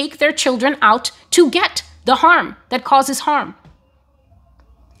children take their children out to get the harm that causes harm.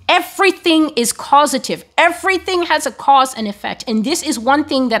 Everything is causative. Everything has a cause and effect. And this is one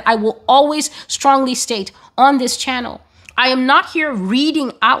thing that I will always strongly state on this channel. I am not here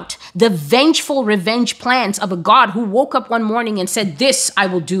reading out the vengeful revenge plans of a God who woke up one morning and said, this I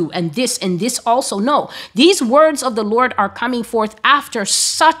will do, and this also. No, these words of the Lord are coming forth after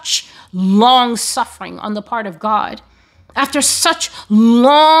such long suffering on the part of God, after such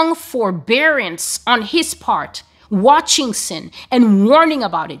long forbearance on his part, watching sin and warning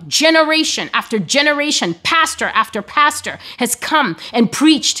about it. Generation after generation, pastor after pastor has come and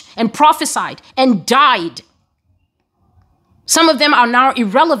preached and prophesied and died. Some of them are now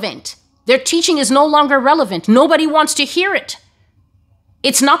irrelevant. Their teaching is no longer relevant. Nobody wants to hear it.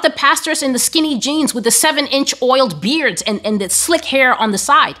 It's not the pastors in the skinny jeans with the 7-inch oiled beards and the slick hair on the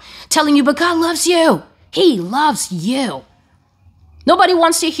side telling you, but God loves you. He loves you. Nobody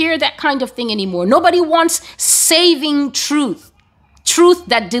wants to hear that kind of thing anymore. Nobody wants saving truth, truth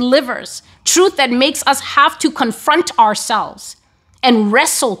that delivers, truth that makes us have to confront ourselves and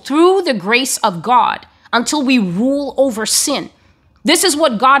wrestle through the grace of God until we rule over sin. This is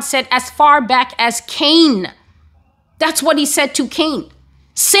what God said as far back as Cain. That's what he said to Cain.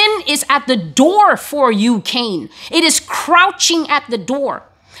 Sin is at the door for you, Cain. It is crouching at the door.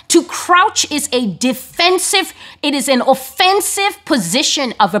 To crouch is a defensive, it is an offensive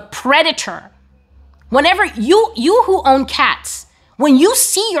position of a predator. Whenever you who own cats, when you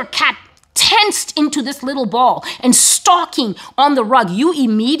see your cat tensed into this little ball and stalking on the rug, you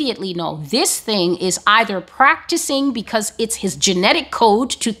immediately know this thing is either practicing because it's his genetic code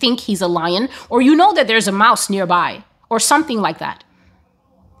to think he's a lion, or you know that there's a mouse nearby or something like that.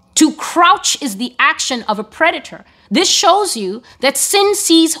 To crouch is the action of a predator. This shows you that sin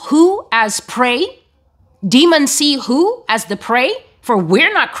sees who as prey, demons see who as the prey, for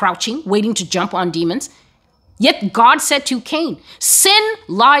we're not crouching, waiting to jump on demons. Yet God said to Cain, sin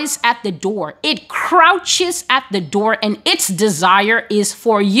lies at the door. It crouches at the door and its desire is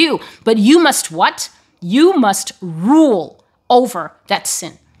for you. But you must what? You must rule over that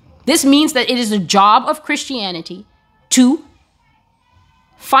sin. This means that it is the job of Christianity to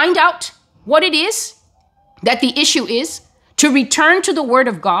find out what it is that the issue is, to return to the Word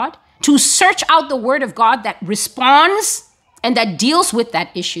of God, to search out the Word of God that responds and that deals with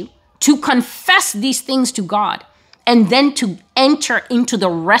that issue, to confess these things to God, and then to enter into the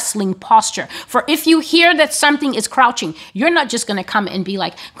wrestling posture. For if you hear that something is crouching, you're not just going to come and be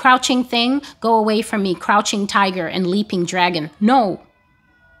like, crouching thing, go away from me, crouching tiger and leaping dragon. No.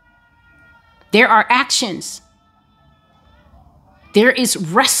 There are actions. There is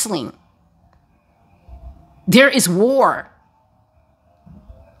wrestling. There is war.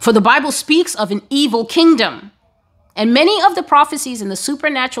 For the Bible speaks of an evil kingdom. And many of the prophecies in the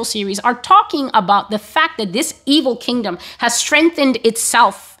supernatural series are talking about the fact that this evil kingdom has strengthened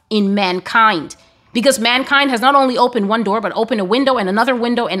itself in mankind. Because mankind has not only opened one door, but opened a window and another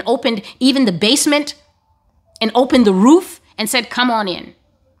window and opened even the basement and opened the roof and said, come on in.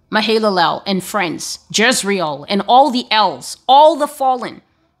 Mahalalel and friends, Jezreel and all the elves, all the fallen,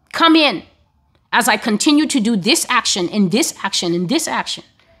 come in as I continue to do this action and this action and this action.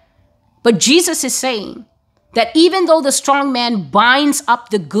 But Jesus is saying that even though the strong man binds up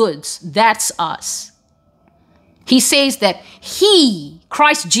the goods, that's us. He says that he,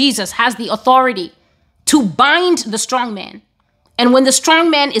 Christ Jesus, has the authority to bind the strong man. And when the strong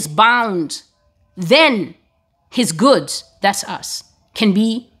man is bound, then his goods, that's us, can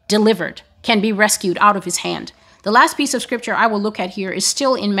be delivered, can be rescued out of his hand. The last piece of scripture I will look at here is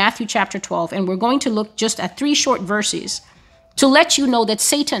still in Matthew chapter 12, and we're going to look just at 3 short verses to let you know that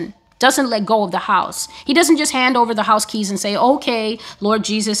Satan doesn't let go of the house. He doesn't just hand over the house keys and say, okay, Lord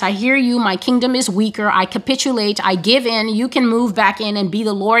Jesus, I hear you. My kingdom is weaker. I capitulate. I give in. You can move back in and be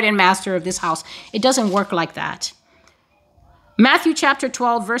the Lord and master of this house. It doesn't work like that. Matthew chapter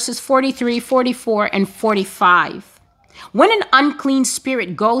 12, verses 43, 44, and 45. When an unclean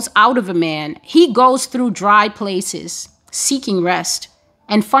spirit goes out of a man, he goes through dry places, seeking rest,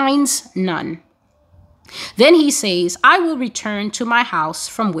 and finds none. Then he says, I will return to my house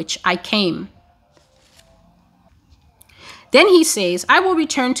from which I came. Then he says, I will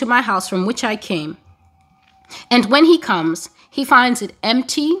return to my house from which I came. And when he comes, he finds it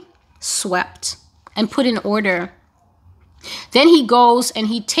empty, swept, and put in order. Then he goes and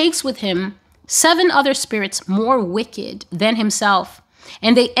he takes with him 7 other spirits more wicked than himself,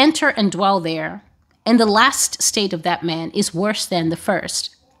 and they enter and dwell there. And the last state of that man is worse than the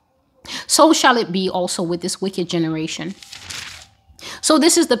first. So shall it be also with this wicked generation. So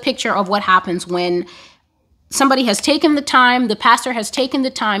this is the picture of what happens when somebody has taken the time, the pastor has taken the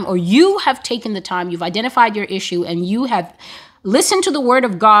time, or you have taken the time, you've identified your issue, and you have listened to the word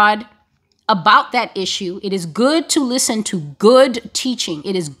of God about that issue. It is good to listen to good teaching.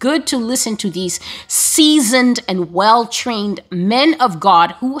 It is good to listen to these seasoned and well-trained men of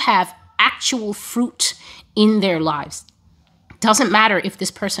God who have actual fruit in their lives. Doesn't matter if this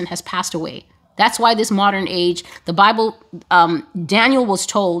person has passed away. That's why this modern age, the Bible, Daniel was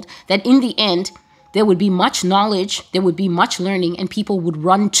told that in the end, there would be much knowledge, there would be much learning, and people would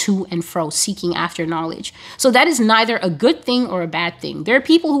run to and fro seeking after knowledge. So that is neither a good thing or a bad thing. There are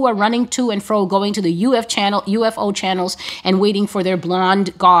people who are running to and fro, going to the UFO channels and waiting for their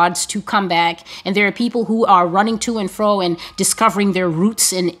blonde gods to come back. And there are people who are running to and fro and discovering their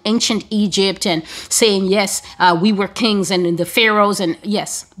roots in ancient Egypt and saying, yes, we were kings and the pharaohs. And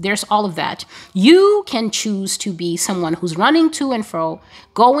yes, there's all of that. You can choose to be someone who's running to and fro,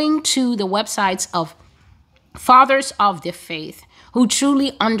 going to the websites of fathers of the faith who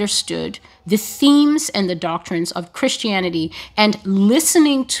truly understood the themes and the doctrines of Christianity and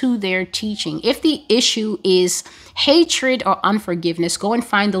listening to their teaching. If the issue is hatred or unforgiveness, go and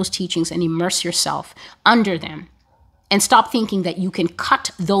find those teachings and immerse yourself under them. And stop thinking that you can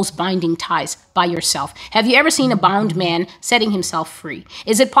cut those binding ties by yourself. Have you ever seen a bound man setting himself free?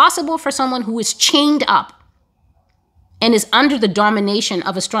 Is it possible for someone who is chained up and is under the domination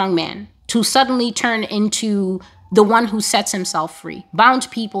of a strong man to suddenly turn into the one who sets himself free? Bound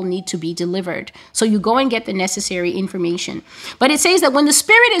people need to be delivered. So you go and get the necessary information. But it says that when the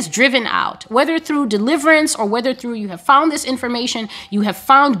spirit is driven out, whether through deliverance or whether through you have found this information, you have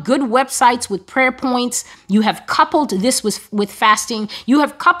found good websites with prayer points, you have coupled this with fasting, you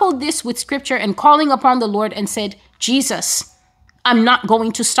have coupled this with scripture and calling upon the Lord and said, Jesus, I'm not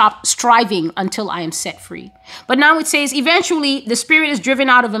going to stop striving until I am set free. But now it says, eventually the spirit is driven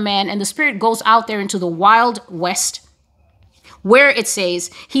out of a man and the spirit goes out there into the wild west, where it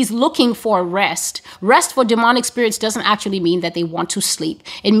says he's looking for rest. Rest for demonic spirits doesn't actually mean that they want to sleep.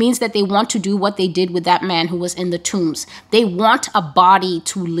 It means that they want to do what they did with that man who was in the tombs. They want a body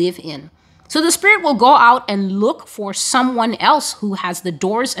to live in. So the spirit will go out and look for someone else who has the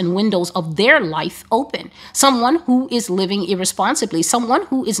doors and windows of their life open. Someone who is living irresponsibly. Someone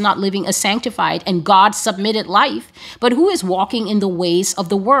who is not living a sanctified and God-submitted life, but who is walking in the ways of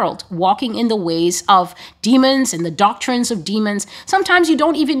the world, walking in the ways of demons and the doctrines of demons. Sometimes you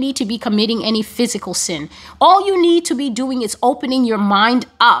don't even need to be committing any physical sin. All you need to be doing is opening your mind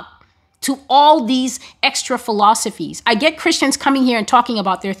up to all these extra philosophies. I get Christians coming here and talking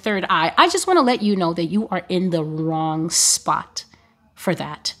about their third eye. I just want to let you know that you are in the wrong spot for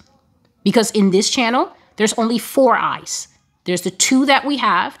that. Because in this channel, there's only 4 eyes. There's the 2 that we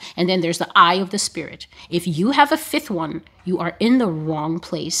have, and then there's the eye of the spirit. If you have a 5th one, you are in the wrong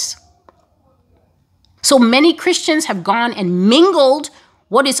place. So many Christians have gone and mingled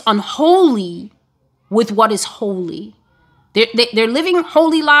what is unholy with what is holy. They're living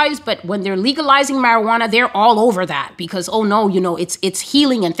holy lives, but when they're legalizing marijuana, they're all over that because, oh no, it's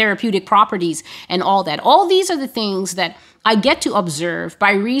healing and therapeutic properties and all that. All these are the things that I get to observe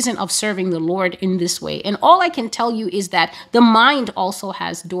by reason of serving the Lord in this way. And all I can tell you is that the mind also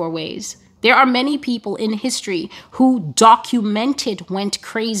has doorways. There are many people in history who documented went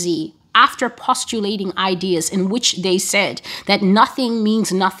crazy after postulating ideas in which they said that nothing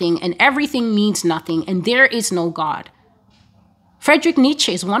means nothing and everything means nothing and there is no God. Friedrich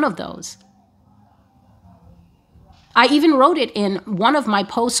Nietzsche is one of those. I even wrote it in one of my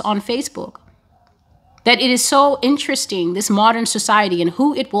posts on Facebook that it is so interesting, this modern society and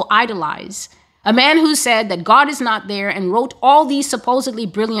who it will idolize. A man who said that God is not there and wrote all these supposedly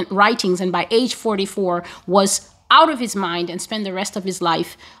brilliant writings and by age 44 was out of his mind and spent the rest of his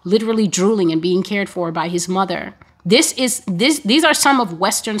life literally drooling and being cared for by his mother. These are some of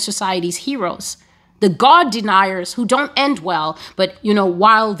Western society's heroes. The God deniers who don't end well, but,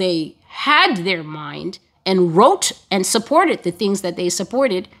 while they had their mind and wrote and supported the things that they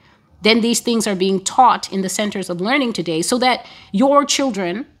supported, then these things are being taught in the centers of learning today so that your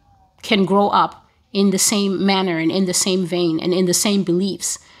children can grow up in the same manner and in the same vein and in the same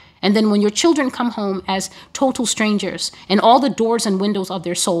beliefs. And then when your children come home as total strangers and all the doors and windows of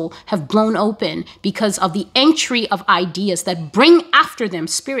their soul have blown open because of the entry of ideas that bring after them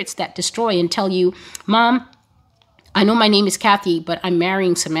spirits that destroy and tell you, Mom, I know my name is Kathy, but I'm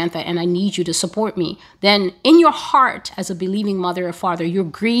marrying Samantha and I need you to support me. Then in your heart, as a believing mother or father, you're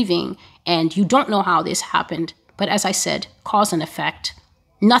grieving and you don't know how this happened. But as I said, cause and effect.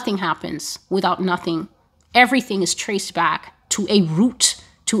 Nothing happens without nothing. Everything is traced back to a root,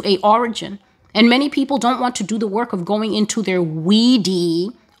 to a origin. And many people don't want to do the work of going into their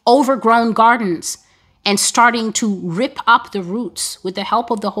weedy, overgrown gardens and starting to rip up the roots with the help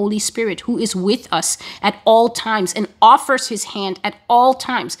of the Holy Spirit who is with us at all times and offers his hand at all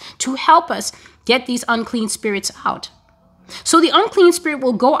times to help us get these unclean spirits out. So the unclean spirit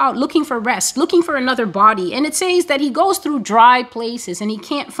will go out looking for rest, looking for another body. And it says that he goes through dry places and he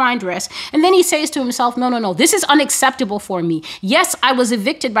can't find rest. And then he says to himself, no, this is unacceptable for me. Yes, I was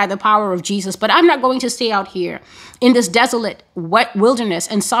evicted by the power of Jesus, but I'm not going to stay out here in this desolate, wet wilderness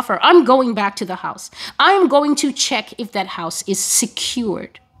and suffer. I'm going back to the house. I'm going to check if that house is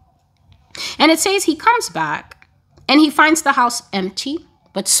secured. And it says he comes back and he finds the house empty,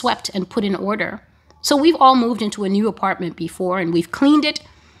 but swept and put in order. So we've all moved into a new apartment before and we've cleaned it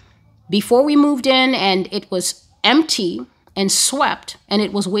before we moved in, and it was empty and swept and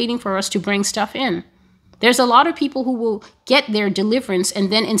it was waiting for us to bring stuff in. There's a lot of people who will get their deliverance,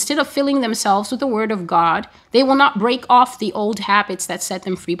 and then instead of filling themselves with the word of God, they will not break off the old habits that set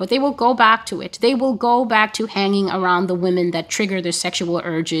them free, but they will go back to it. They will go back to hanging around the women that trigger their sexual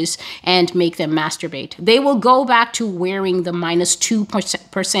urges and make them masturbate. They will go back to wearing the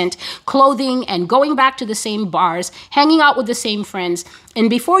 -2% clothing and going back to the same bars, hanging out with the same friends.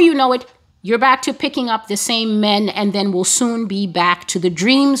 And before you know it, you're back to picking up the same men, and then we'll soon be back to the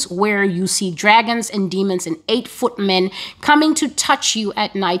dreams where you see dragons and demons and 8-foot men coming to touch you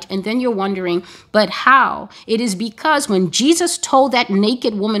at night. And then you're wondering, but how? It is because when Jesus told that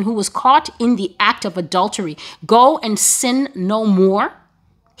naked woman who was caught in the act of adultery, go and sin no more,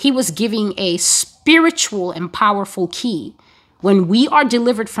 he was giving a spiritual and powerful key. When we are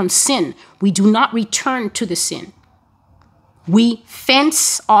delivered from sin, we do not return to the sin. We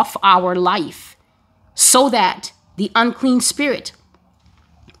fence off our life so that the unclean spirit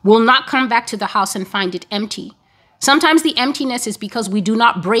will not come back to the house and find it empty. Sometimes the emptiness is because we do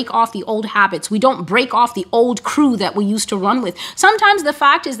not break off the old habits. We don't break off the old crew that we used to run with. Sometimes the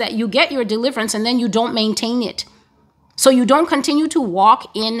fact is that you get your deliverance and then you don't maintain it. So you don't continue to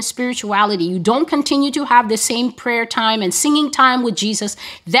walk in spirituality. You don't continue to have the same prayer time and singing time with Jesus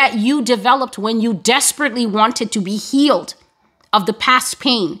that you developed when you desperately wanted to be healed of the past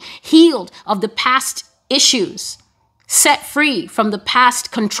pain, healed of the past issues, set free from the past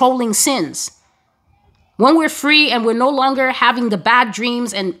controlling sins. When we're free and we're no longer having the bad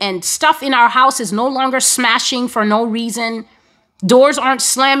dreams and stuff in our house is no longer smashing for no reason, doors aren't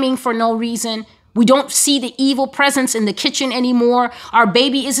slamming for no reason, we don't see the evil presence in the kitchen anymore, our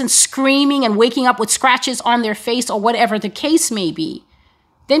baby isn't screaming and waking up with scratches on their face or whatever the case may be,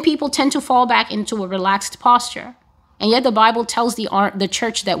 then people tend to fall back into a relaxed posture. And yet the Bible tells the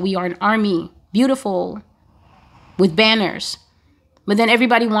church that we are an army, beautiful, with banners. But then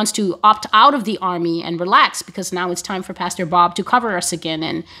everybody wants to opt out of the army and relax because now it's time for Pastor Bob to cover us again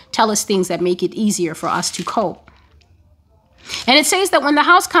and tell us things that make it easier for us to cope. And it says that when the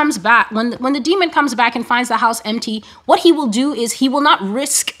house comes back, when the demon comes back and finds the house empty, what he will do is he will not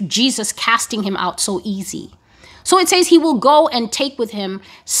risk Jesus casting him out so easy. So it says he will go and take with him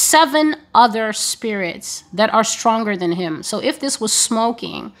 7 other spirits that are stronger than him. So if this was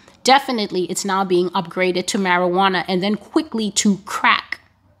smoking, definitely it's now being upgraded to marijuana and then quickly to crack.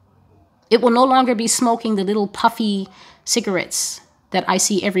 It will no longer be smoking the little puffy cigarettes that I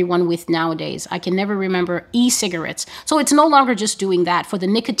see everyone with nowadays. I can never remember e-cigarettes. So it's no longer just doing that for the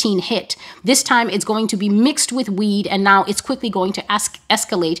nicotine hit. This time it's going to be mixed with weed, and now it's quickly going to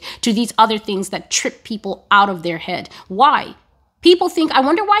escalate to these other things that trip people out of their head. Why? People think, I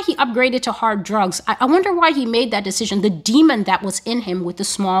wonder why he upgraded to hard drugs. I wonder why he made that decision. The demon that was in him with the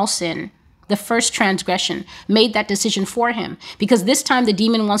small sin, the first transgression, made that decision for him. Because this time the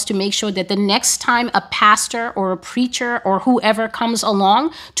demon wants to make sure that the next time a pastor or a preacher or whoever comes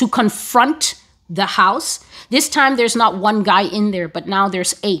along to confront the house, this time there's not one guy in there, but now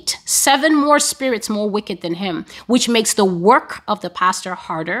there's 8. 7 more spirits more wicked than him, which makes the work of the pastor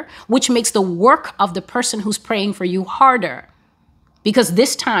harder, which makes the work of the person who's praying for you harder. Because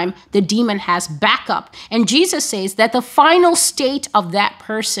this time the demon has backup. And Jesus says that the final state of that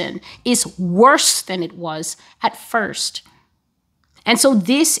person is worse than it was at first. And so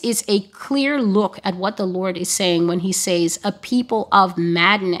this is a clear look at what the Lord is saying when he says a people of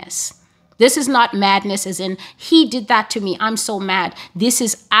madness. This is not madness as in, he did that to me, I'm so mad. This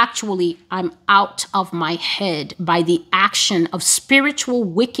is actually, I'm out of my head by the action of spiritual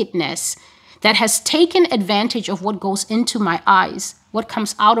wickedness that has taken advantage of what goes into my eyes, what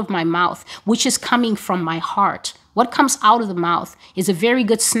comes out of my mouth, which is coming from my heart. What comes out of the mouth is a very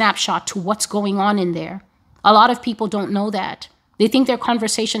good snapshot to what's going on in there. A lot of people don't know that. They think their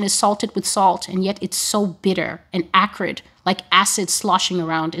conversation is salted with salt, and yet it's so bitter and acrid, like acid sloshing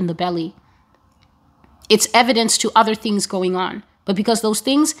around in the belly. It's evidence to other things going on. But because those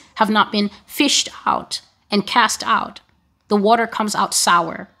things have not been fished out and cast out, the water comes out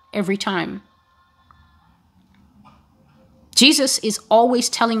sour every time. Jesus is always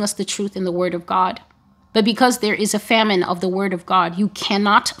telling us the truth in the Word of God. But because there is a famine of the word of God, you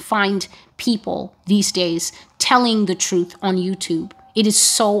cannot find people these days telling the truth on YouTube. It is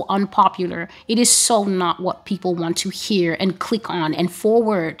so unpopular. It is so not what people want to hear and click on and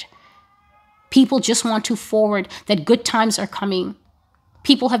forward. People just want to forward that good times are coming.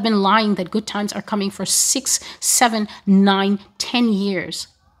 People have been lying that good times are coming for 6, 7, 9, 10 years.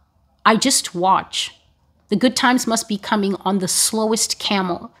 I just watch. The good times must be coming on the slowest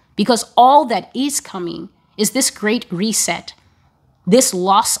camel, because all that is coming is this great reset, this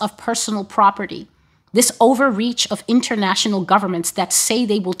loss of personal property, this overreach of international governments that say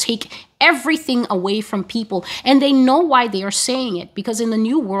they will take everything away from people. And they know why they are saying it, because in the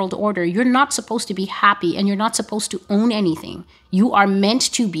New World Order, you're not supposed to be happy and you're not supposed to own anything. You are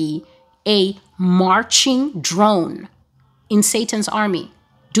meant to be a marching drone in Satan's army,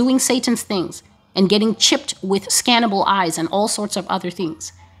 doing Satan's things and getting chipped with scannable eyes and all sorts of other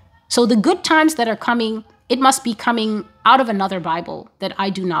things. So the good times that are coming, it must be coming out of another Bible that I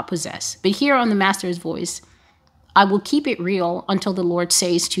do not possess. But here on the Master's Voice, I will keep it real until the Lord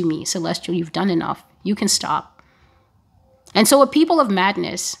says to me, Celestial, you've done enough. You can stop. And so a people of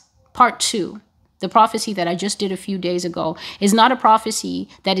madness, part 2, the prophecy that I just did a few days ago, is not a prophecy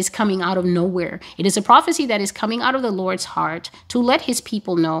that is coming out of nowhere. It is a prophecy that is coming out of the Lord's heart to let his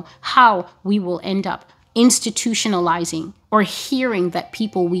people know how we will end up institutionalizing or hearing that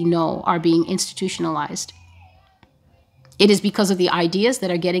people we know are being institutionalized. It is because of the ideas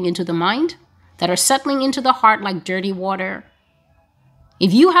that are getting into the mind, that are settling into the heart like dirty water.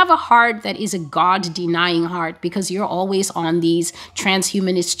 If you have a heart that is a God-denying heart because you're always on these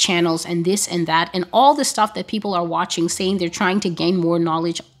transhumanist channels and this and that and all the stuff that people are watching saying they're trying to gain more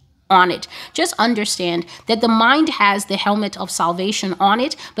knowledge on it, just understand that the mind has the helmet of salvation on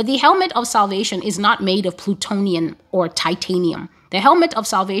it, but the helmet of salvation is not made of plutonium or titanium. The helmet of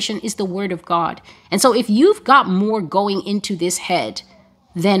salvation is the word of God. And so if you've got more going into this head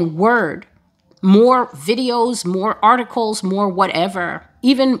than word, more videos, more articles, more whatever,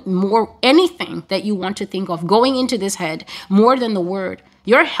 even more anything that you want to think of going into this head more than the word,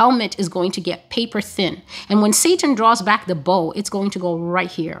 your helmet is going to get paper thin. And when Satan draws back the bow, it's going to go right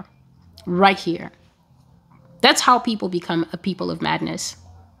here, right here. That's how people become a people of madness,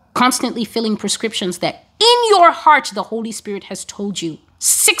 constantly filling prescriptions that in your heart the Holy Spirit has told you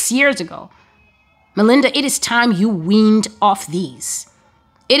 6 years ago. Melinda, it is time you weaned off these.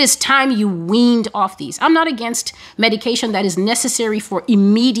 It is time you weaned off these. I'm not against medication that is necessary for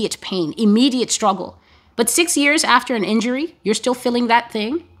immediate pain, immediate struggle. But 6 years after an injury, you're still feeling that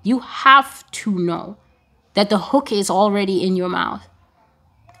thing. You have to know that the hook is already in your mouth.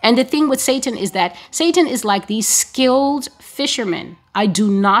 And the thing with Satan is that Satan is like these skilled fishermen. I do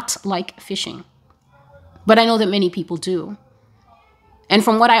not like fishing, but I know that many people do. And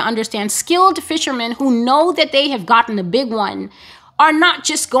from what I understand, skilled fishermen who know that they have gotten a big one are not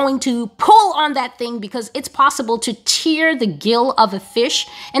just going to pull on that thing because it's possible to tear the gill of a fish,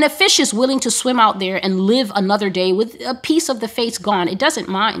 and a fish is willing to swim out there and live another day with a piece of the face gone. It doesn't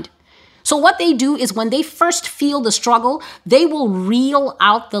mind. So what they do is when they first feel the struggle, they will reel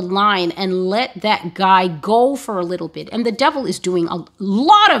out the line and let that guy go for a little bit. And the devil is doing a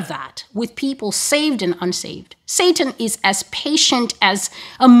lot of that with people saved and unsaved. Satan is as patient as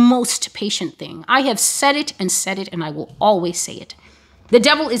a most patient thing. I have said it, and I will always say it. The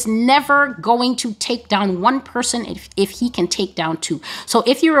devil is never going to take down one person if he can take down two. So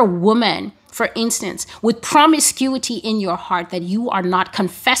if you're a woman, for instance, with promiscuity in your heart that you are not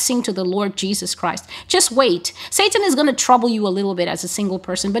confessing to the Lord Jesus Christ, just wait. Satan is going to trouble you a little bit as a single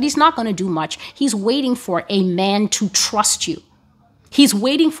person, but he's not going to do much. He's waiting for a man to trust you. He's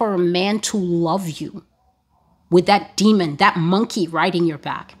waiting for a man to love you with that demon, that monkey riding your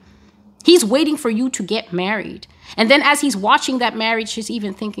back. He's waiting for you to get married. And then as he's watching that marriage, he's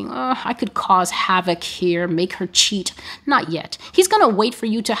even thinking, oh, I could cause havoc here, make her cheat. Not yet. He's going to wait for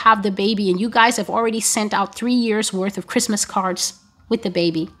you to have the baby, and you guys have already sent out 3 years worth of Christmas cards with the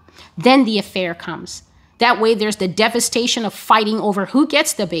baby. Then the affair comes. That way there's the devastation of fighting over who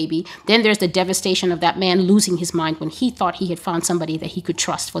gets the baby. Then there's the devastation of that man losing his mind when he thought he had found somebody that he could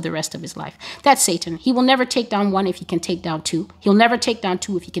trust for the rest of his life. That's Satan. He will never take down one if he can take down two. He'll never take down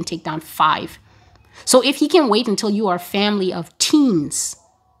two if he can take down 5. So if he can wait until you are a family of teens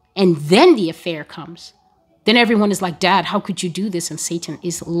and then the affair comes, then everyone is like, Dad, how could you do this? And Satan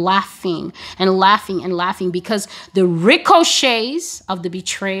is laughing and laughing and laughing because the ricochets of the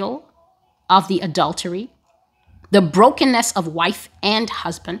betrayal, of the adultery, the brokenness of wife and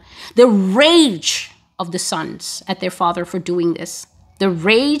husband, the rage of the sons at their father for doing this, the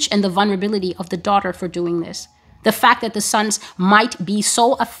rage and the vulnerability of the daughter for doing this, the fact that the sons might be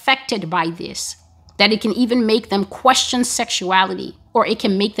so affected by this that it can even make them question sexuality, or it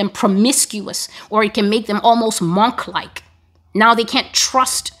can make them promiscuous, or it can make them almost monk-like. Now they can't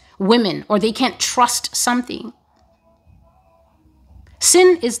trust women, or they can't trust something.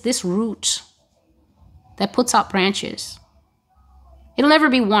 Sin is this root that puts out branches. It'll never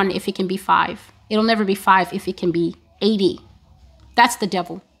be 1 if it can be 5. It'll never be 5 if it can be 80. That's the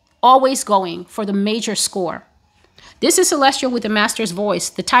devil, always going for the major score. This is Celestial with the Master's Voice.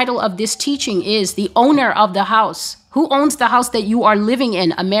 The title of this teaching is The Owner of the House. Who owns the house that you are living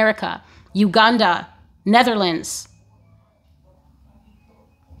in? America, Uganda, Netherlands,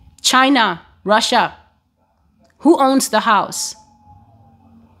 China, Russia. Who owns the house?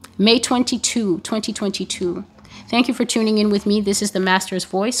 May 22, 2022. Thank you for tuning in with me. This is the Master's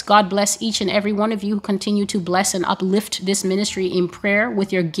Voice. God bless each and every one of you who continue to bless and uplift this ministry in prayer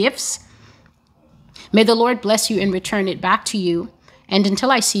with your gifts. May the Lord bless you and return it back to you. And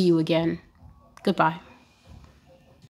until I see you again, goodbye.